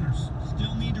homeowners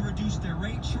still need to reduce their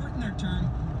rate, shorten their term,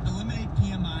 eliminate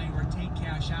PMI, or take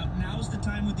cash out. Now's the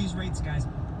time with these rates, guys.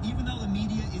 Even though the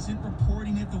media isn't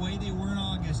reporting it the way they were in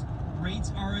August,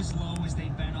 rates are as low as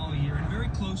they've been all year and very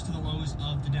close to the lows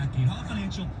of the decade. Hall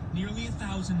Financial, nearly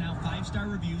 1,000 now 5-star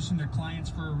reviews from their clients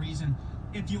for a reason.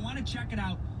 If you want to check it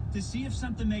out, to see if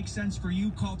something makes sense for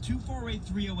you, call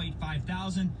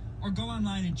 248-308-5000 or go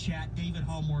online and chat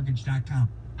davidhallmortgage.com.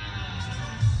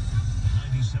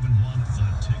 97.1 The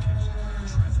Ticket.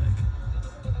 Traffic.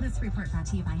 This report brought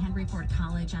to you by Henry Ford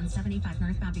College on 75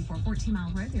 northbound before 14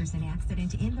 Mile Road. There's an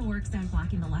accident in the work zone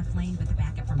blocking the left lane with the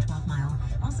backup from 12 Mile.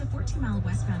 Also, 14 Mile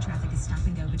westbound traffic is stop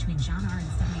and go between John R.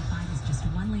 and 75 as just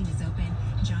one lane is open.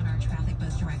 John R. traffic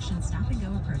both directions, stop and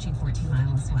go approaching 14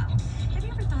 Mile as well. Have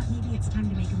you ever thought maybe it's time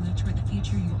to make a move toward the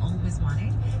future you always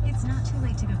wanted? It's not too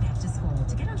late to go back to school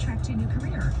to get on track to a new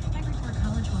career. Henry Ford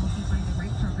College will help you find the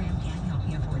right program and help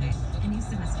you afford it. A new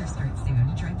semester starts soon.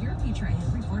 Drive your future at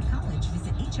Henry Ford College.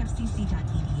 Visit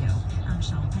hfcc.edu. I'm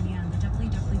Sean Pena on the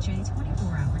WWJ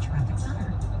 24-hour traffic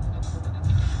center.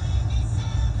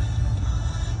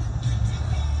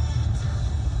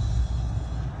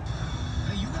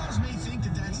 Hey, you guys may think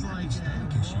that that's like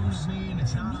me and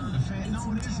it's not on the fan.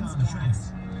 No, it is on the fan.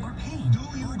 Or pain,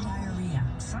 or diarrhea,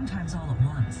 sometimes all at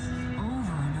once,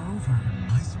 over and over.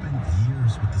 I spent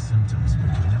years with the symptoms,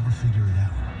 but could never figure it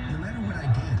out. No matter what I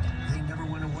did, they never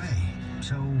went away.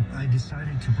 So I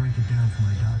decided to break it down for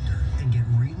my doctor and get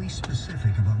really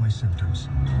specific about my symptoms.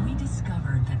 We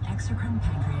discovered that exocrine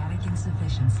pancreatic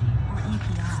insufficiency, or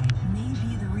EPI, may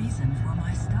be the reason for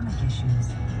my stomach issues.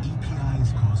 EPI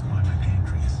is caused by my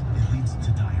pancreas. It leads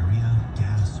to diarrhea,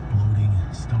 gas, bloating,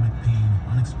 stomach pain,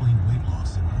 unexplained weight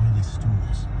loss, and oily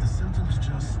stools. The symptoms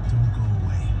just don't go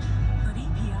away. But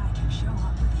EPI can show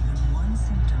up with even one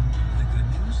symptom. The good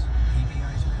news?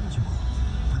 EPI is manageable.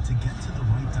 But to get to the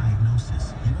right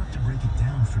diagnosis, you have to break it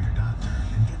down for your doctor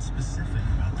and get specific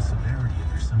about the severity of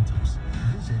your symptoms.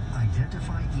 Visit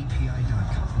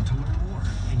identifyepi.com to learn more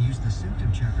and use the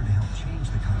symptom checker to help change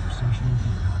the conversation with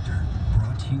your doctor.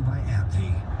 Brought to you by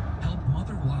AbbVie. Help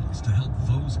Mother Waddles to help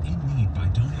those in need by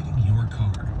donating your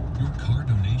car. Your car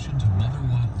donation to Mother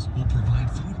Waddles will provide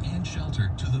food and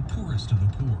shelter to the poorest of the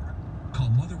poor. Call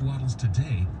Mother Waddles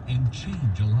today and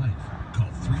change a life. Call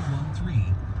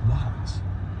 313-WADDLES.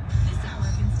 This hour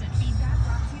of instant feedback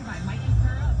brought to you by Mighty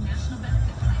Pearl of National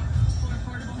Benefit Plans. For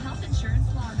affordable health insurance,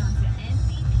 log on to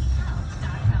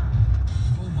nbphealth.com.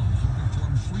 Beaumont will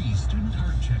perform free student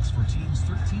heart checks for teens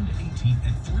 13 to 18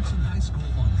 at Fordson High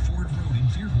School on Ford Road in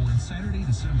Dearborn, Saturday,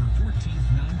 December 14th,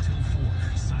 9 till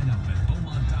 4. Sign up at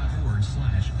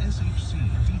beaumont.org/SHC.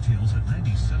 Details at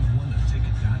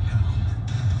 971theticket.com.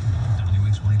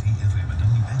 WXYT FM and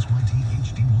WSYT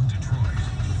HD1 Detroit.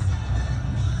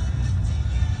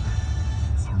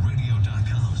 The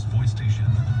radio.com sports station.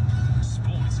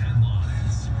 Sports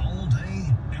headlines. All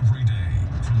day, every day.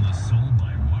 From the Sold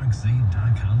by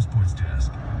MarkZ.com sports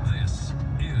desk. This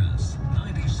is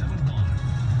 97.1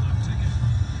 The Ticket.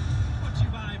 Brought to you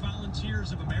by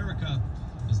Volunteers of America.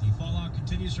 As the fallout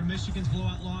continues from Michigan's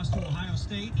blowout loss to Ohio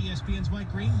State, ESPN's Mike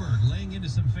Greenberg laying into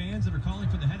some fans that are calling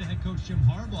for the head-to-head coach Jim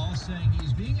Harbaugh, saying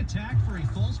he's being attacked for a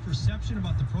false perception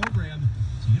about the program.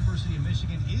 The University of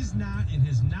Michigan is not and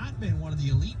has not been one of the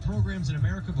elite programs in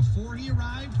America before he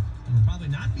arrived, It'll probably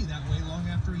not be that way long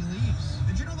after he leaves.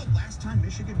 Did you know the last time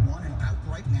Michigan won an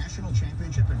outright national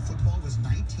championship in football was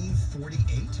 1948?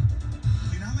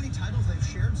 Do you know how many titles they've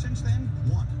shared since then?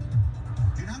 1.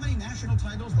 Do you know how many national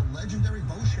titles the legendary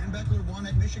Bo Schembechler won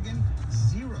at Michigan?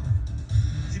 0.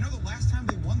 Do you know the last time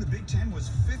they won the Big Ten was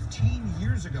 15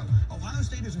 years ago? Ohio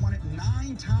State has won it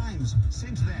 9 times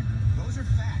since then. Those are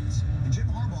facts, and Jim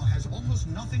Harbaugh has almost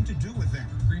nothing to do with them.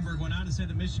 Greenberg went on to say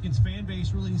that Michigan's fan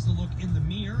base really needs to look in the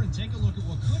mirror and take a look at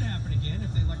what could happen again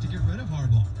if they elect to get rid of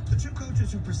Harbaugh. The 2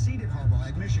 coaches who preceded Harbaugh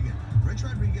at Michigan, Rich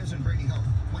Rodriguez and Brady Hoke,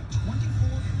 went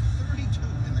 24-32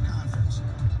 in the conference.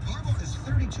 Harbaugh is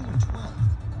 32-12.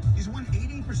 He's won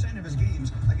 80% of his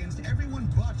games against everyone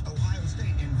but Ohio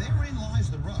State, and therein lies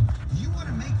the rub. You want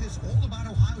to make this all about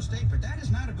Ohio State, but that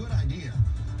is not a good idea,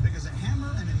 because a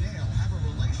hammer and a nail have a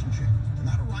relationship,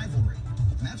 not a rivalry,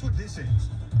 and that's what this is.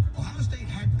 Ohio State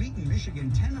had beaten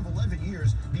Michigan 10 of 11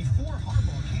 years before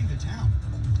Harbaugh came to town.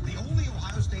 The only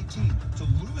Ohio State team to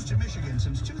lose to Michigan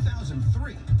since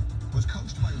 2003 was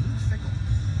coached by Luke Fickell.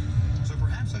 So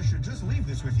perhaps I should just leave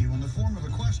this with you in the form of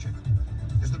a question.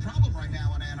 Is the problem right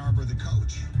now in Ann Arbor the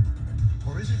coach,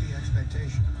 or is it the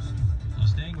expectations? Well,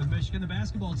 staying with Michigan, the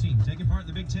basketball team taking part in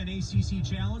the Big Ten ACC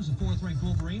Challenge. The 4th-ranked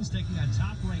Wolverines taking on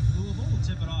top-ranked Louisville. We'll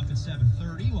tip it off at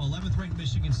 7:30, while 11th-ranked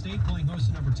Michigan State playing host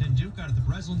to number 10 Duke out at the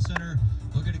Breslin Center.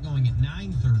 Look at it going at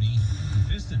 9:30.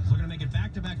 The Pistons looking to make it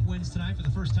back-to-back wins tonight for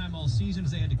the first time all season as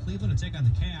they head to Cleveland to take on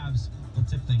the Cavs. We'll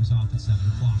tip things off at 7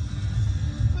 o'clock.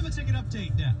 We have a ticket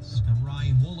update desk. I'm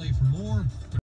Ryan Woolley for more.